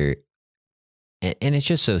each other. And it's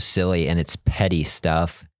just so silly, and it's petty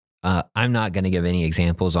stuff. I'm not going to give any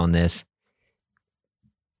examples on this.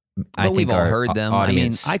 I think we've all heard them.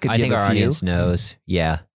 Audience, I could I give think a our few. audience knows.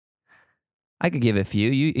 Yeah. I could give a few.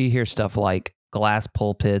 You hear stuff like glass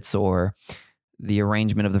pulpits or the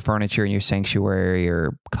arrangement of the furniture in your sanctuary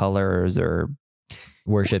or colors or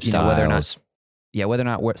worship styles. Whether or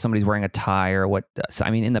not somebody's wearing a tie or what. So,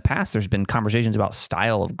 in the past, there's been conversations about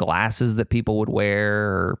style of glasses that people would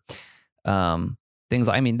wear or things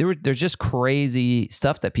like, there's just crazy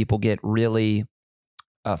stuff that people get really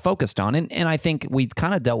focused on. And I think we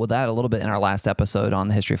kind of dealt with that a little bit in our last episode on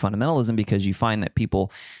the history of fundamentalism, because you find that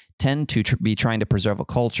people tend to be trying to preserve a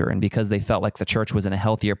culture, and because they felt like the church was in a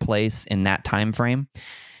healthier place in that time frame,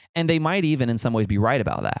 and they might even in some ways be right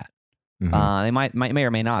about that. They may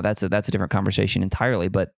or may not. That's a different conversation entirely.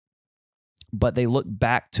 But they look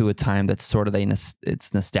back to a time that's sort of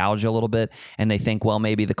it's nostalgia a little bit, and they think, well,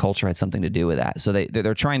 maybe the culture had something to do with that. So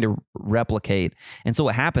they're trying to replicate. And so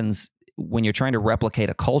what happens when you're trying to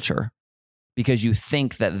replicate a culture, because you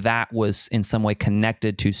think that was in some way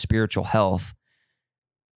connected to spiritual health,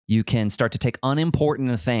 you can start to take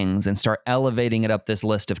unimportant things and start elevating it up this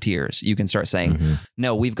list of tiers. You can start saying,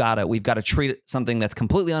 no, we've got to treat something that's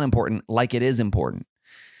completely unimportant like it is important.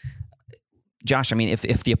 Josh,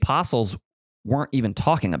 if the apostles weren't even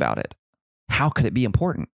talking about it, how could it be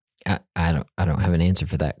important? I don't have an answer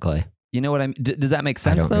for that, Clay. You know what I mean? Does that make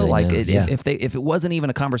sense though? Really know. If it wasn't even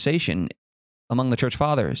a conversation among the church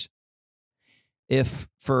fathers, if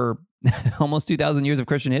for almost 2,000 years of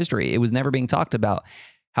Christian history, it was never being talked about,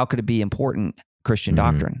 how could it be important Christian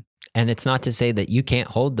doctrine? And it's not to say that you can't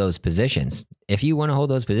hold those positions. If you want to hold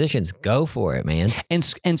those positions, go for it, man.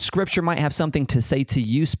 And Scripture might have something to say to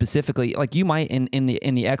you specifically, like you might in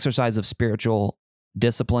the exercise of spiritual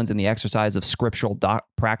disciplines and the exercise of scriptural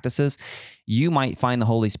practices, you might find the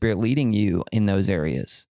Holy Spirit leading you in those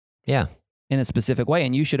areas. Yeah. In a specific way,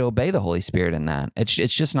 and you should obey the Holy Spirit in that. It's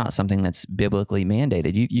just not something that's biblically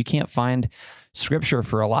mandated. You can't find Scripture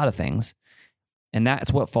for a lot of things. And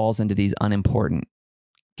that's what falls into these unimportant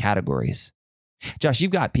categories. Josh,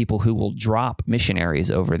 you've got people who will drop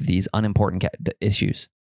missionaries over these unimportant issues.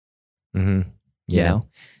 Yeah. You know?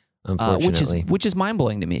 Unfortunately. Which is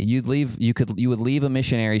mind-blowing to me. You would leave a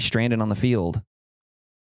missionary stranded on the field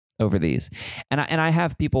over these. And I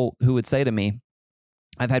have people who would say to me,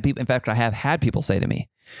 I have had people say to me,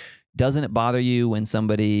 doesn't it bother you when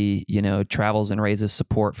somebody, travels and raises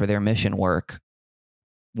support for their mission work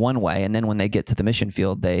one way, and then when they get to the mission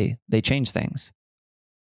field, they change things?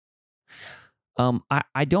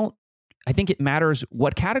 I think it matters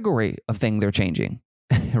what category of thing they're changing,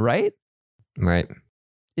 right? Right.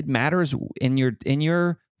 It matters in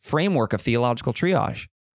your framework of theological triage.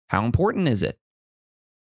 How important is it?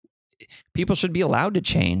 People should be allowed to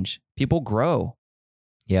change. People grow.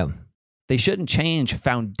 Yeah. They shouldn't change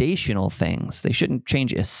foundational things. They shouldn't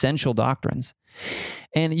change essential doctrines.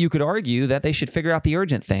 And you could argue that they should figure out the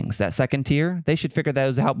urgent things. That second tier, they should figure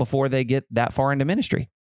those out before they get that far into ministry.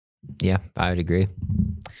 Yeah, I would agree.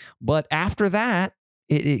 But after that,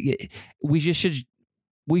 we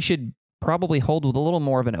should probably hold with a little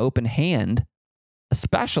more of an open hand,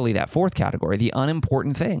 especially that fourth category, the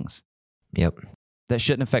unimportant things. Yep. That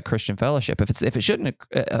shouldn't affect Christian fellowship. If it shouldn't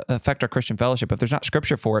affect our Christian fellowship, if there's not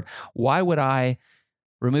scripture for it, why would I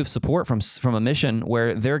remove support from a mission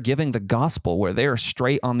where they're giving the gospel, where they're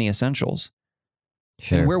straight on the essentials,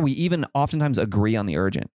 and where we even oftentimes agree on the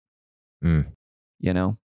urgent? You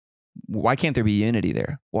know, why can't there be unity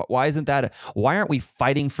there? Why isn't that? Why aren't we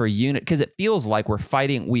fighting for unity? Because it feels like we're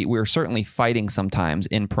fighting. We're certainly fighting sometimes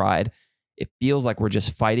in pride. It feels like we're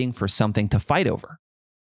just fighting for something to fight over.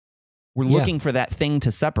 We're looking for that thing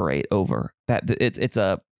to separate over. That it's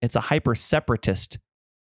a hyper separatist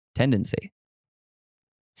tendency.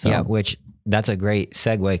 So, yeah, which that's a great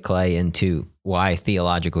segue, Clay, into why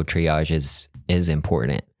theological triage is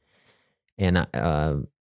important. And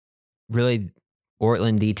really,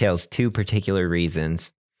 Ortlund details two particular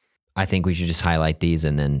reasons. I think we should just highlight these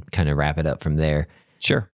and then kind of wrap it up from there.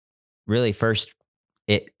 Sure. Really, first,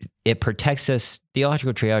 it protects us.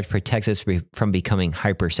 Theological triage protects us from becoming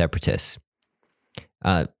hyper separatists.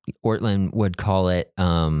 Ortlund would call it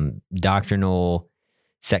doctrinal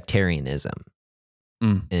sectarianism,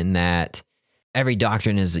 in that every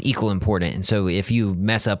doctrine is equal important, and so if you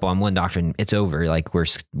mess up on one doctrine, it's over. Like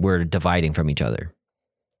we're dividing from each other,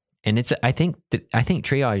 and I think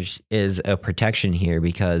triage is a protection here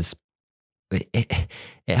because it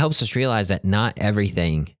helps us realize that not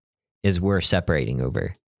everything is worth separating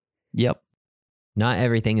over. Yep. Not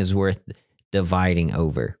everything is worth dividing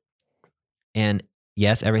over. And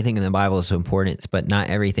yes, everything in the Bible is important, but not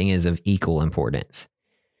everything is of equal importance.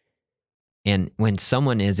 And when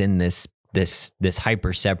someone is in this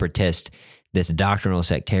hyper separatist, this doctrinal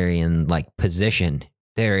sectarian like position,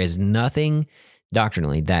 there is nothing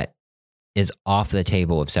doctrinally that is off the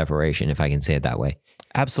table of separation, if I can say it that way.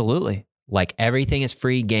 Absolutely. Like everything is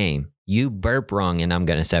free game. You burp wrong and I'm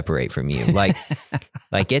going to separate from you. Like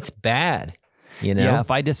it's bad, you know? Yeah.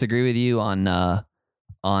 If I disagree with you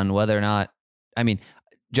on whether or not, I mean,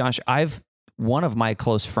 Josh, one of my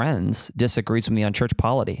close friends disagrees with me on church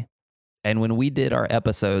polity. And when we did our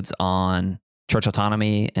episodes on church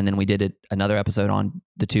autonomy, and then we did another episode on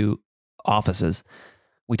the two offices,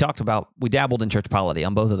 we dabbled in church polity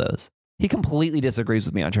on both of those. He completely disagrees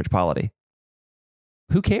with me on church polity.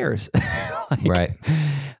 Who cares? Right.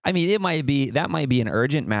 I mean, that might be an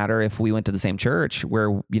urgent matter if we went to the same church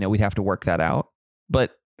where, we'd have to work that out.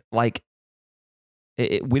 But like,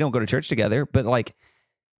 we don't go to church together, but like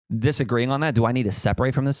disagreeing on that, do I need to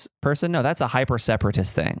separate from this person? No, that's a hyper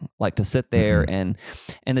separatist thing. Like to sit there and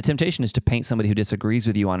the temptation is to paint somebody who disagrees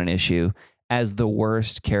with you on an issue as the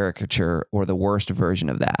worst caricature or the worst version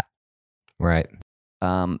of that. Right.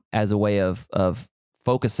 As a way of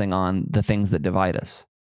focusing on the things that divide us.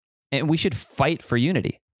 And we should fight for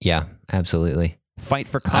unity. Yeah, absolutely. Fight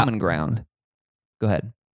for common ground. Go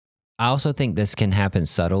ahead. I also think this can happen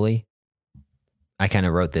subtly. I kind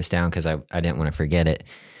of wrote this down because I didn't want to forget it.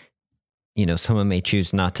 Someone may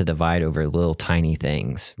choose not to divide over little tiny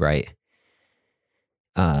things, right?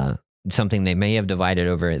 Something they may have divided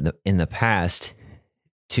over in the past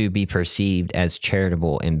to be perceived as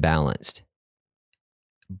charitable and balanced.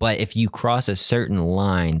 But if you cross a certain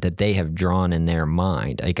line that they have drawn in their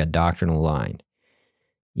mind, like a doctrinal line,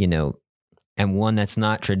 and one that's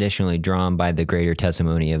not traditionally drawn by the greater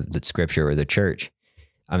testimony of the scripture or the church,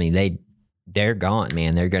 I mean, they're gone,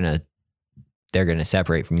 man. They're gonna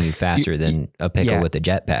separate from you faster than a pickle with a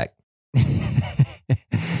jetpack.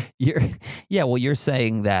 You're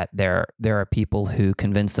saying that there are people who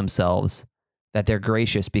convince themselves that they're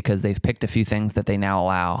gracious because they've picked a few things that they now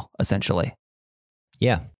allow, essentially.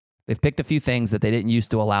 Yeah. They've picked a few things that they didn't used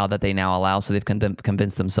to allow that they now allow, so they've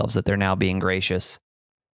convinced themselves that they're now being gracious.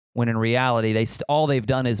 When in reality, all they've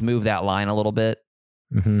done is move that line a little bit,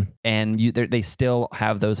 and they still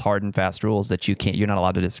have those hard and fast rules that you're not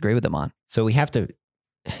allowed to disagree with them on. So we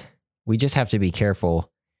just have to be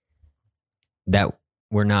careful that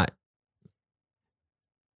we're not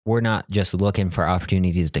just looking for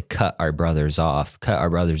opportunities to cut our brothers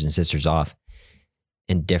and sisters off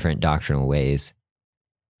in different doctrinal ways.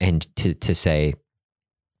 And to say,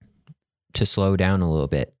 to slow down a little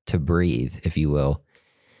bit, to breathe, if you will,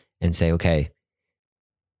 and say, okay,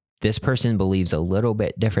 this person believes a little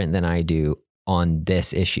bit different than I do on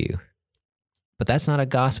this issue, but that's not a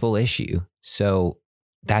gospel issue. So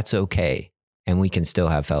that's okay. And we can still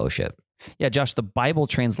have fellowship. Yeah, Josh, the Bible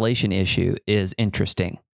translation issue is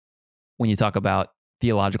interesting when you talk about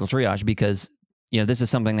theological triage, because, this is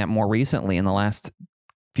something that more recently in the last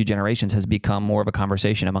few generations has become more of a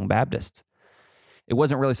conversation among Baptists. it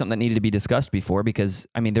wasn't really something that needed to be discussed before because,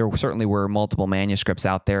 I mean, there certainly were multiple manuscripts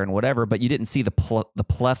out there and whatever, but you didn't see the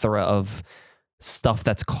plethora of stuff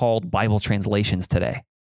that's called Bible translations today.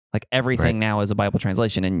 Like everything now is a Bible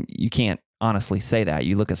translation, and you can't honestly say that.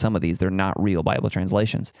 You look at some of these, they're not real Bible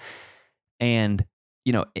translations. And,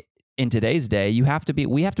 you know, in today's day, we have to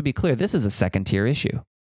be clear, this is a second-tier issue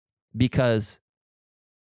because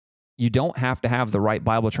you don't have to have the right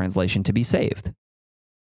Bible translation to be saved.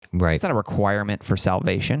 Right. It's not a requirement for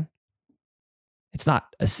salvation. It's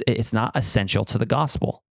not essential to the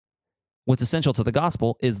gospel. What's essential to the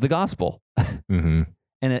gospel is the gospel Mm-hmm.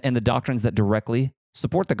 and the doctrines that directly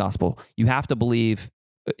support the gospel. You have to believe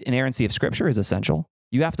inerrancy of Scripture is essential.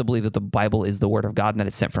 You have to believe that the Bible is the Word of God and that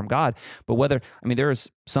it's sent from God. But there's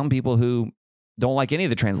some people who don't like any of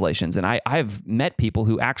the translations, and I've met people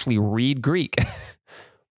who actually read Greek,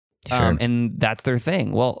 Sure. and that's their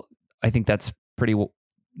thing. Well, I think it's a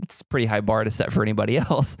pretty high bar to set for anybody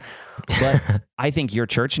else. But I think your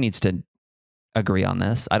church needs to agree on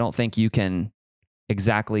this. I don't think you can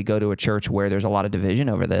exactly go to a church where there's a lot of division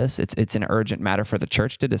over this. It's an urgent matter for the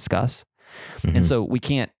church to discuss. Mm-hmm. And so we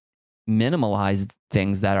can't minimalize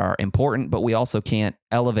things that are important, but we also can't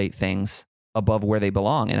elevate things above where they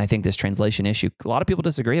belong. And I think this translation issue, a lot of people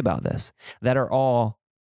disagree about this, that are all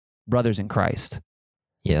brothers in Christ.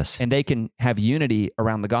 Yes. And they can have unity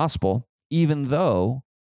around the gospel, even though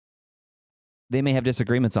they may have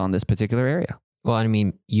disagreements on this particular area. Well, I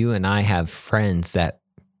mean, you and I have friends that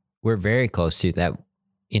we're very close to that,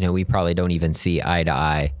 you know, we probably don't even see eye to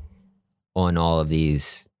eye on all of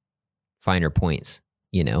these finer points,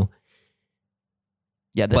 you know?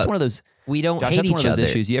 Yeah, that's But one of those. We don't Josh, hate that's each one of those other.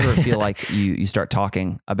 issues. You ever feel like you start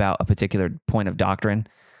talking about a particular point of doctrine,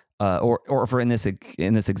 or for in this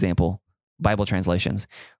example, Bible translations,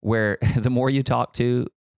 where the more you talk to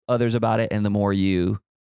others about it and the more you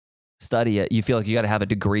study it, you feel like you got to have a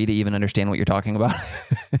degree to even understand what you're talking about.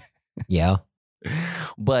 Yeah.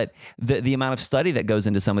 But the amount of study that goes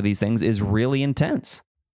into some of these things is really intense.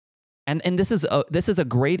 And this is a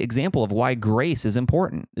great example of why grace is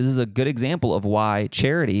important. This is a good example of why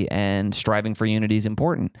charity and striving for unity is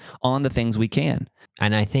important on the things we can.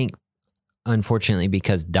 And I think, unfortunately,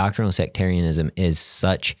 because doctrinal sectarianism is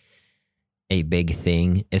such a big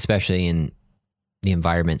thing, especially in the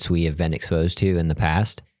environments we have been exposed to in the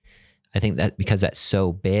past, I think that because that's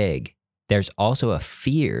so big, there's also a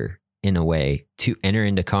fear in a way to enter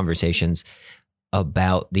into conversations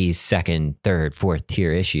about these second, third, fourth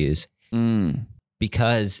tier issues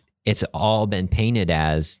because it's all been painted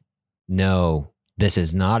as, no, this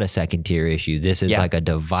is not a second tier issue. This is like a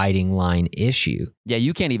dividing line issue. Yeah,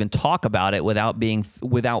 you can't even talk about it without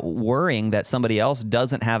worrying that somebody else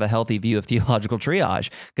doesn't have a healthy view of theological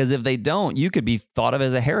triage. Because if they don't, you could be thought of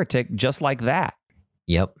as a heretic just like that.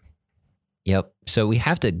 Yep. So we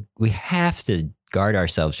have to guard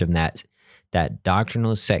ourselves from that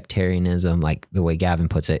doctrinal sectarianism, like the way Gavin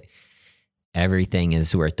puts it. Everything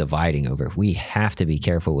is worth dividing over. We have to be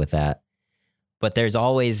careful with that. But there's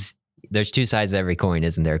two sides of every coin,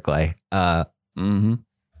 isn't there, Clay? Then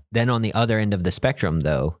on the other end of the spectrum,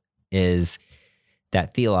 though, is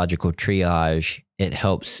that theological triage. It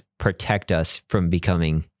helps protect us from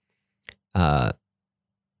becoming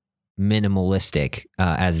minimalistic,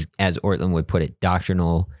 as Ortlund would put it,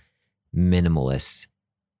 doctrinal minimalists.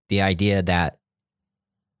 The idea that,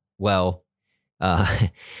 well,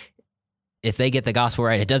 if they get the gospel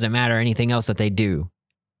right, it doesn't matter anything else that they do.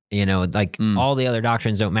 You know, like all the other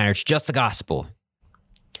doctrines don't matter. It's just the gospel.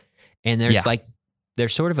 And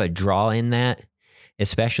there's sort of a draw in that,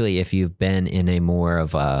 especially if you've been in a more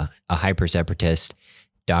of a hyper-separatist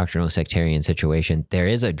doctrinal sectarian situation. There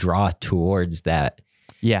is a draw towards that.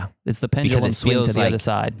 Yeah, it's the pendulum swing to the other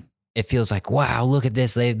side. It feels like, wow, look at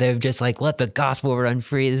this. They've just like let the gospel run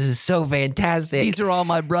free. This is so fantastic. These are all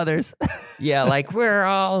my brothers. Yeah, like we're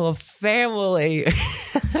all a family.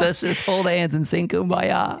 Let's just hold hands and sing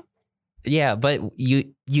Kumbaya. Yeah, but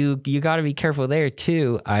you got to be careful there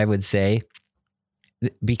too, I would say,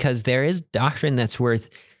 because there is doctrine that's worth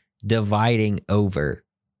dividing over.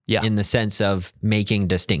 Yeah, in the sense of making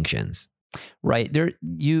distinctions. Right there,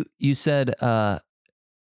 you said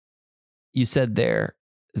there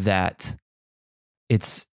that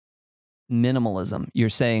it's minimalism. You're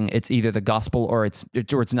saying it's either the gospel or it's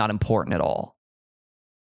not important at all.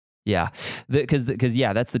 Yeah, because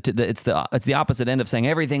that's it's the opposite end of saying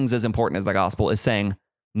everything's as important as the gospel is saying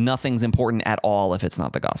nothing's important at all if it's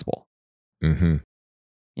not the gospel. Mm-hmm.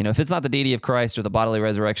 You know, if it's not the deity of Christ or the bodily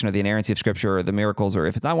resurrection or the inerrancy of Scripture or the miracles, or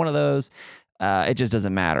if it's not one of those, it just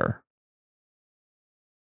doesn't matter.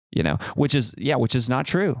 You know, which is not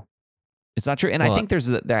true. It's not true. And I think there's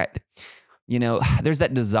that, there's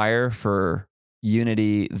that desire for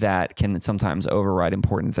unity that can sometimes override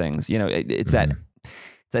important things. It's that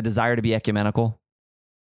desire to be ecumenical.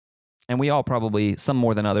 And we all probably, some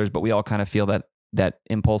more than others, but we all kind of feel that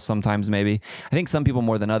impulse sometimes maybe. I think some people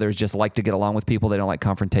more than others just like to get along with people. They don't like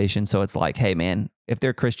confrontation. So it's like, hey man, if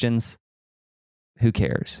they're Christians, who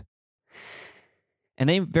cares? And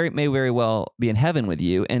they may very well be in heaven with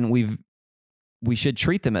you. And we should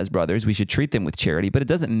treat them as brothers. We should treat them with charity, but it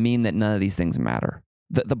doesn't mean that none of these things matter.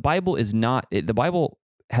 The Bible the Bible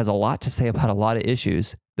has a lot to say about a lot of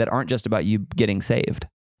issues that aren't just about you getting saved.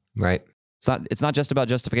 Right. It's not just about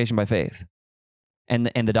justification by faith and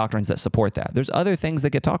the doctrines that support that. There's other things that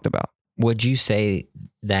get talked about. Would you say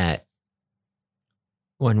that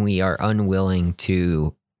when we are unwilling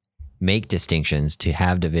to make distinctions, to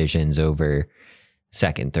have divisions over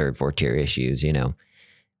second, third, fourth tier issues,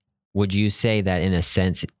 would you say that in a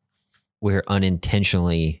sense we're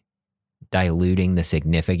unintentionally diluting the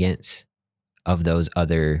significance of those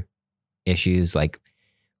other issues? Like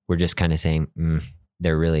we're just kind of saying,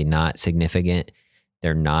 they're really not significant.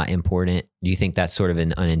 They're not important. Do you think that's sort of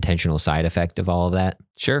an unintentional side effect of all of that?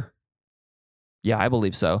 Sure. Yeah, I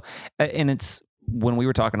believe so. And it's when we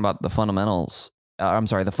were talking about the fundamentalists,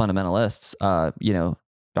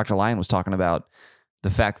 Dr. Lyon was talking about the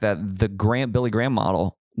fact that the Billy Graham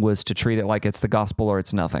model was to treat it like it's the gospel or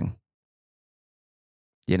it's nothing.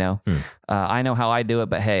 I know how I do it,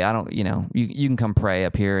 but hey, I don't, you can come pray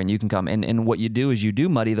up here and you can come. And what you do is you do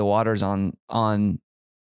muddy the waters on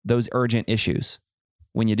those urgent issues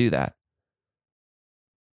when you do that.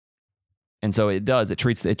 And so it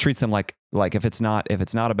treats them like if it's not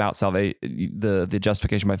about salvation, the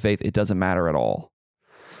justification by faith, it doesn't matter at all.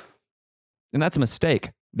 And that's a mistake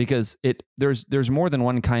because there's more than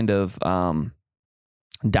one kind of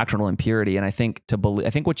doctrinal impurity. And I think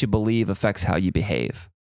what you believe affects how you behave.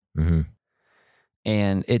 Mm-hmm.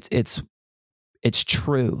 And it's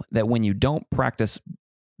true that when you don't practice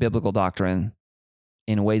biblical doctrine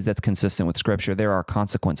in ways that's consistent with Scripture, there are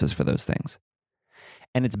consequences for those things.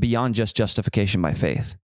 And it's beyond just justification by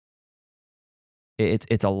faith.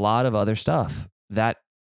 It's a lot of other stuff that,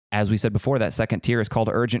 as we said before, that second tier is called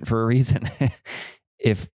urgent for a reason.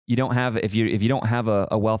 If you don't have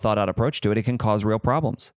a well thought out approach to it, it can cause real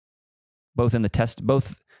problems, both in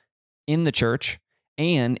the church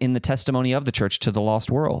and in the testimony of the church to the lost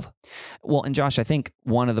world. Well, and Josh, I think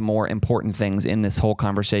one of the more important things in this whole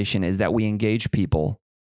conversation is that we engage people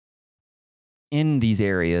in these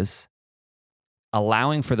areas,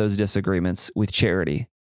 allowing for those disagreements with charity.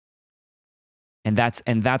 And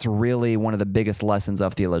that's really one of the biggest lessons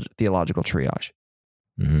of theological triage.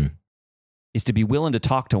 Mm-hmm. Is to be willing to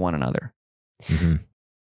talk to one another. Mm-hmm.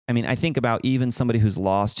 I mean, I think about even somebody who's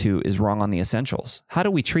lost, who is wrong on the essentials. How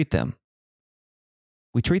do we treat them?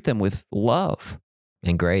 We treat them with love.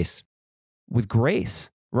 And grace. With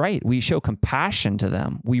grace, right? We show compassion to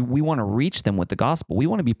them. We want to reach them with the gospel. We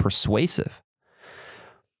want to be persuasive.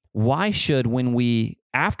 Why should,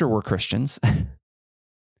 after we're Christians,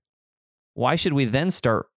 why should we then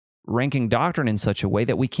start ranking doctrine in such a way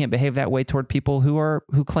that we can't behave that way toward people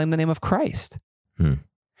who claim the name of Christ?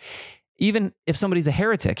 Even if somebody's a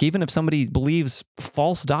heretic, even if somebody believes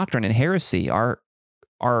false doctrine and heresy, our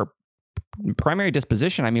primary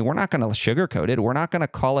disposition, I mean, we're not going to sugarcoat it. We're not going to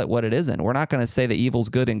call it what it isn't. We're not going to say that evil's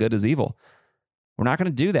good and good is evil. We're not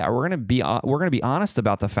going to do that. We're going to be honest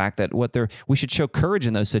about the fact that we should show courage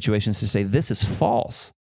in those situations to say this is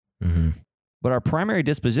false. Mm-hmm. But our primary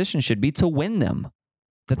disposition should be to win them,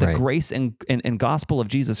 that the grace and gospel of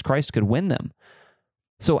Jesus Christ could win them.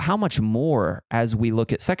 So how much more as we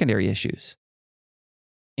look at secondary issues,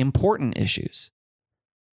 important issues,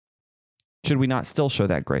 should we not still show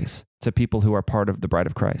that grace to people who are part of the bride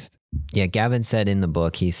of Christ? Yeah, Gavin said in the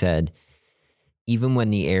book, he said, even when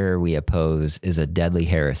the error we oppose is a deadly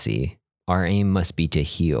heresy, our aim must be to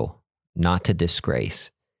heal, not to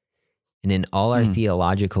disgrace. And in all our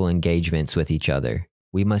theological engagements with each other,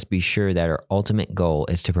 we must be sure that our ultimate goal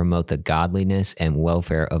is to promote the godliness and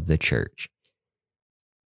welfare of the church.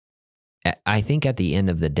 I think at the end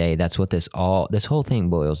of the day, that's what this whole thing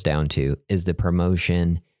boils down to, is the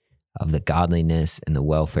promotion of the godliness and the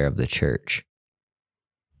welfare of the church.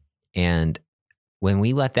 And when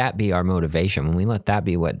we let that be our motivation, when we let that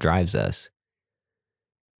be what drives us,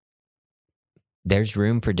 there's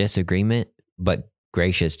room for disagreement, but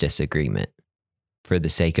gracious disagreement for the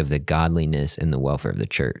sake of the godliness and the welfare of the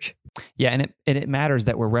church. Yeah, and it matters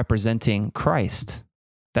that we're representing Christ.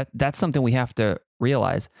 That's something we have to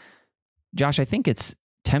realize. Josh, I think it's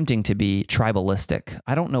tempting to be tribalistic.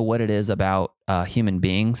 I don't know what it is about human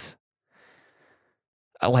beings.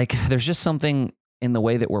 Like, there's just something in the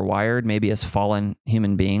way that we're wired, maybe as fallen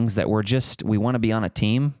human beings, that we want to be on a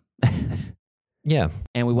team. Yeah.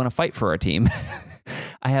 And we want to fight for our team.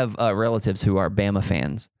 I have relatives who are Bama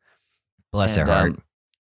fans. Bless their heart.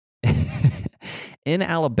 In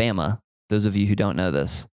Alabama, those of you who don't know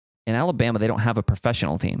this, in Alabama, they don't have a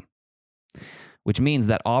professional team, which means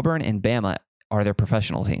that Auburn and Bama are their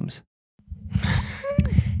professional teams.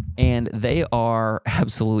 And they are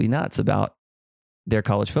absolutely nuts about their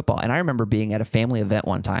college football. And I remember being at a family event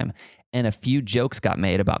one time, and a few jokes got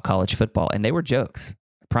made about college football, and they were jokes.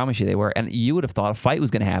 I promise you they were. And you would have thought a fight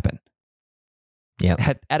was going to happen. Yeah.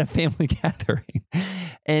 At a family gathering.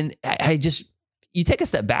 And I just, you take a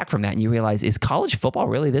step back from that and you realize, is college football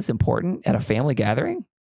really this important at a family gathering?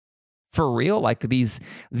 For real? Like these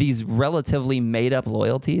relatively made up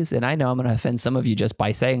loyalties? And I know I'm going to offend some of you just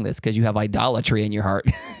by saying this because you have idolatry in your heart.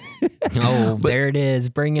 Oh, but, there it is.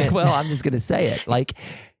 Bring it. Well, I'm just going to say it. Like,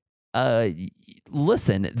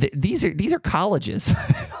 listen, these are colleges.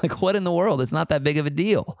 Like, what in the world? It's not that big of a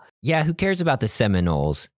deal. Yeah. Who cares about the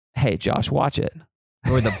Seminoles? Hey, Josh, watch it.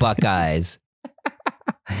 Or the Buckeyes.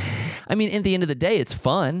 I mean, at the end of the day, it's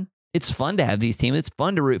fun. It's fun to have these teams. It's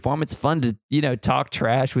fun to root for them. It's fun to, talk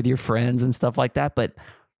trash with your friends and stuff like that. But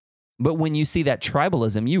when you see that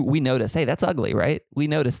tribalism, we notice, hey, that's ugly, right? We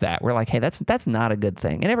notice that. We're like, hey, that's not a good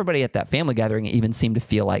thing. And everybody at that family gathering even seemed to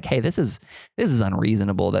feel like, hey, this is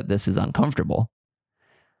unreasonable, that this is uncomfortable.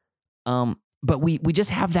 But we just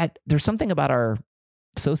have that. There's something about our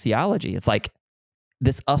sociology. It's like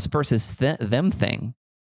this us versus them thing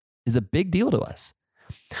is a big deal to us.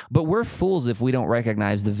 But we're fools if we don't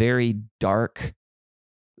recognize the very dark,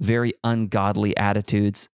 very ungodly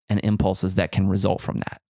attitudes and impulses that can result from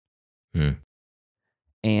that.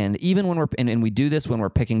 And even when and we do this when we're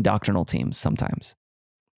picking doctrinal teams sometimes,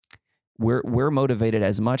 we're motivated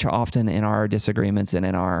as much often in our disagreements and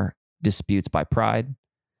in our disputes by pride.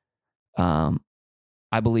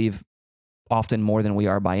 I believe often more than we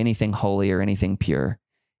are by anything holy or anything pure.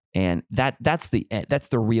 And that's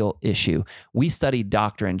the real issue. We study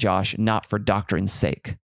doctrine, Josh, not for doctrine's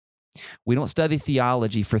sake. We don't study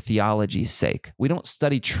theology for theology's sake. We don't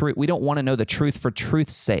study truth. We don't want to know the truth for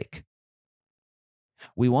truth's sake.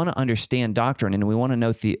 We want to understand doctrine, and we want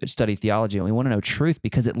to study theology, and we want to know truth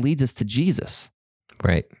because it leads us to Jesus.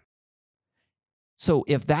 Right. So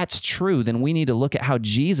if that's true, then we need to look at how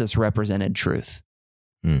Jesus represented truth.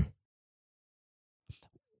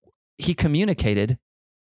 He communicated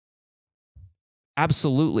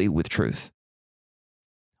absolutely with truth,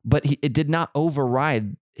 but it did not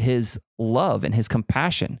override his love and his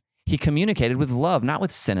compassion. He communicated with love, not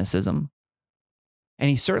with cynicism. And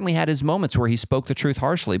he certainly had his moments where he spoke the truth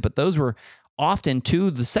harshly, but those were often to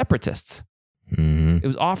the separatists. Mm-hmm. It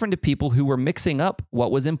was often to people who were mixing up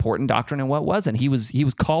what was important doctrine and what wasn't. He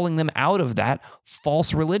was calling them out of that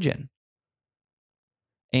false religion.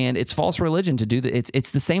 And it's false religion to do that.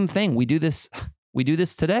 It's the same thing. We do this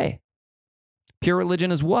today. Pure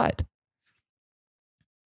religion is what?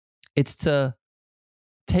 It's to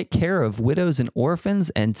take care of widows and orphans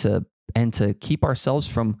and to keep ourselves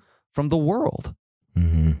from the world.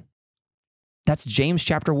 Mm-hmm. That's James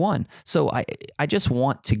chapter 1. So I just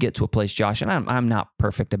want to get to a place, Josh, and I'm not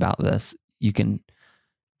perfect about this. You can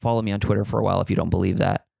follow me on Twitter for a while if you don't believe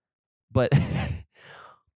that. But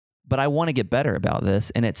I want to get better about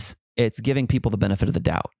this, and it's giving people the benefit of the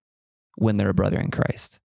doubt when they're a brother in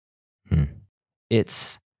Christ.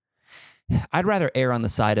 I'd rather err on the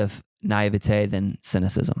side of naivete than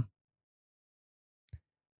cynicism.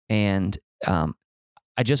 And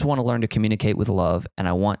I just want to learn to communicate with love, and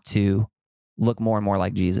I want to look more and more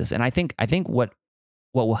like Jesus. And I think what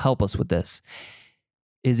will help us with this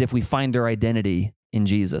is if we find our identity in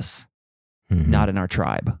Jesus, not in our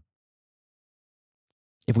tribe.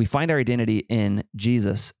 If we find our identity in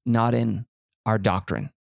Jesus, not in our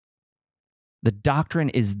doctrine. The doctrine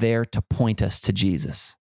is there to point us to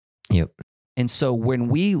Jesus. Yep. And so when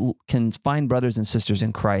we can find brothers and sisters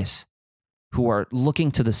in Christ who are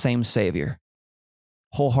looking to the same Savior,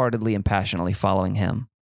 wholeheartedly and passionately following him,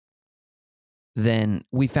 then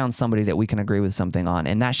we found somebody that we can agree with something on,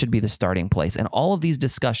 and that should be the starting place. And all of these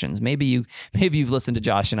discussions, maybe you've listened to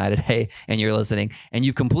Josh and I today, and you're listening, and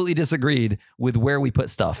you've completely disagreed with where we put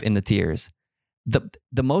stuff in the tiers.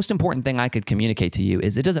 The most important thing I could communicate to you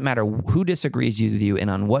is it doesn't matter who disagrees with you and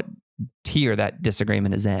on what tier that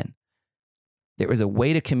disagreement is in. There is a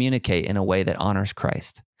way to communicate in a way that honors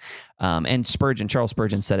Christ. And Charles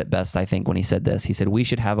Spurgeon said it best, I think, when he said this. He said, we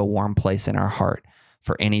should have a warm place in our heart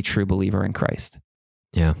for any true believer in Christ.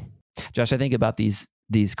 Yeah. Josh, I think about these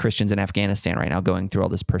Christians in Afghanistan right now going through all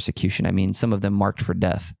this persecution. I mean, some of them marked for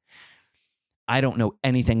death. I don't know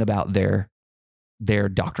anything about their their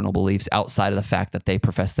doctrinal beliefs outside of the fact that they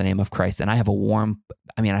profess the name of Christ. And I have a warm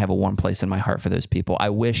place in my heart for those people.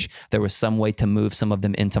 I wish there was some way to move some of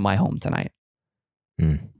them into my home tonight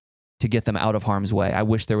to get them out of harm's way. I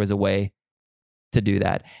wish there was a way to do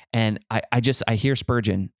that. And I hear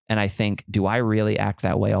Spurgeon and I think, do I really act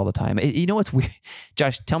that way all the time? You know what's weird?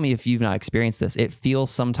 Josh, tell me if you've not experienced this. It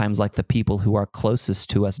feels sometimes like the people who are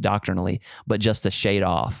closest to us doctrinally, but just a shade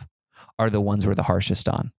off, are the ones we're the harshest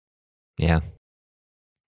on. Yeah.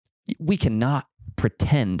 We cannot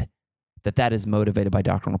pretend that is motivated by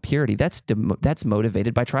doctrinal purity. That's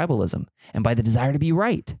motivated by tribalism and by the desire to be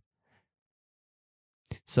right.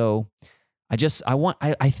 So I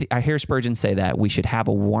hear Spurgeon say that we should have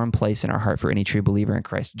a warm place in our heart for any true believer in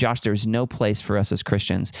Christ. Josh, there's no place for us as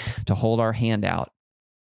Christians to hold our hand out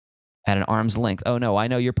at an arm's length. Oh no, I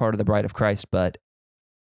know you're part of the bride of Christ, but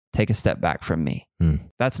take a step back from me.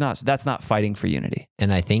 That's not fighting for unity.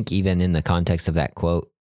 And I think even in the context of that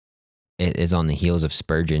quote, it is on the heels of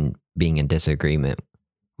Spurgeon being in disagreement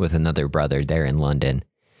with another brother there in London,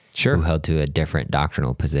 who held to a different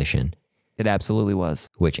doctrinal position. It absolutely was.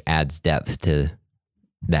 Which adds depth to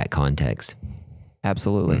that context.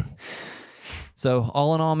 Absolutely. So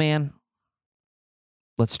all in all, man,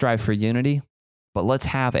 let's strive for unity, but let's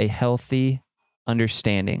have a healthy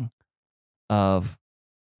understanding of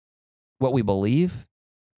what we believe,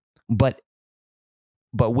 but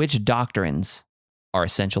which doctrines are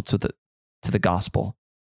essential to the gospel,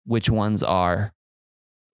 which ones are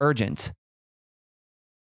urgent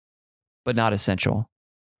but not essential,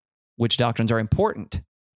 which doctrines are important.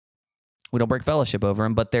 We don't break fellowship over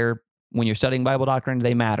them, but when you're studying Bible doctrine,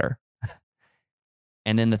 they matter.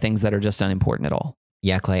 And then the things that are just unimportant at all.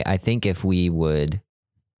 Yeah, Clay, I think if we would,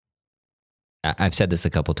 I've said this a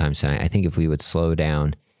couple times tonight, I think if we would slow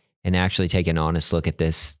down and actually take an honest look at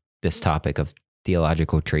this topic of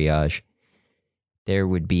theological triage, there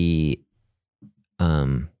would be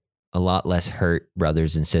a lot less hurt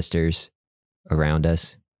brothers and sisters around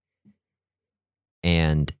us.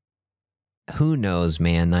 And who knows,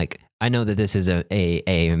 man, like, I know that this is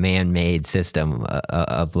a man-made system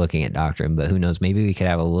of looking at doctrine, but who knows, maybe we could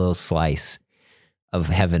have a little slice of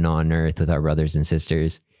heaven on earth with our brothers and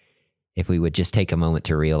sisters if we would just take a moment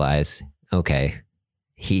to realize, okay,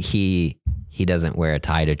 he doesn't wear a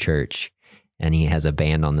tie to church and he has a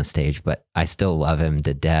band on the stage, but I still love him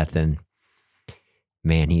to death. And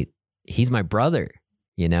man, he's my brother,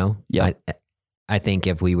 you know? Yeah. I think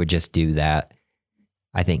if we would just do that,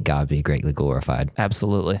 I think God would be greatly glorified.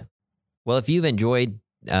 Absolutely. Well, if you've enjoyed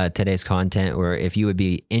today's content, or if you would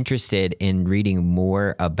be interested in reading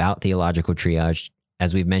more about theological triage,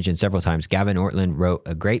 as we've mentioned several times, Gavin Ortlund wrote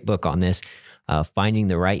a great book on this, Finding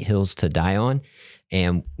the Right Hills to Die On.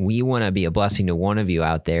 And we want to be a blessing to one of you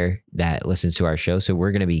out there that listens to our show. So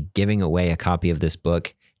we're going to be giving away a copy of this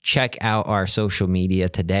book. Check out our social media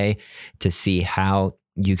today to see how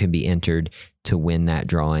you can be entered to win that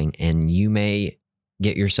drawing. And you may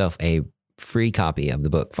get yourself a free copy of the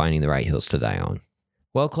book, Finding the Right Hills to Die On.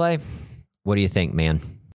 Well, Clay, what do you think, man?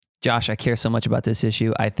 Josh, I care so much about this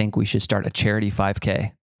issue. I think we should start a charity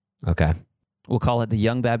 5K. Okay. We'll call it the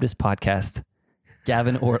Young Baptist Podcast,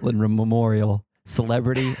 Gavin Ortlund Memorial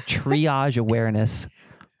Celebrity Triage Awareness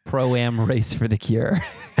Pro-Am Race for the Cure.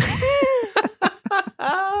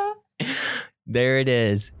 There it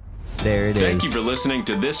is. Thank you for listening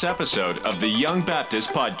to this episode of the Young Baptist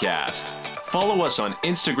Podcast. Follow us on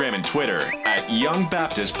Instagram and Twitter at Young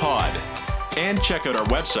Baptist Pod. And check out our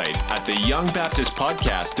website at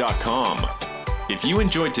theyoungbaptistpodcast.com. If you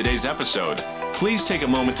enjoyed today's episode, please take a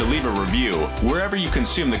moment to leave a review wherever you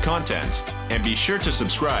consume the content, and be sure to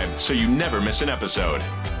subscribe so you never miss an episode.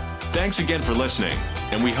 Thanks again for listening,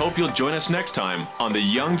 and we hope you'll join us next time on the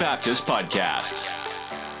Young Baptist Podcast.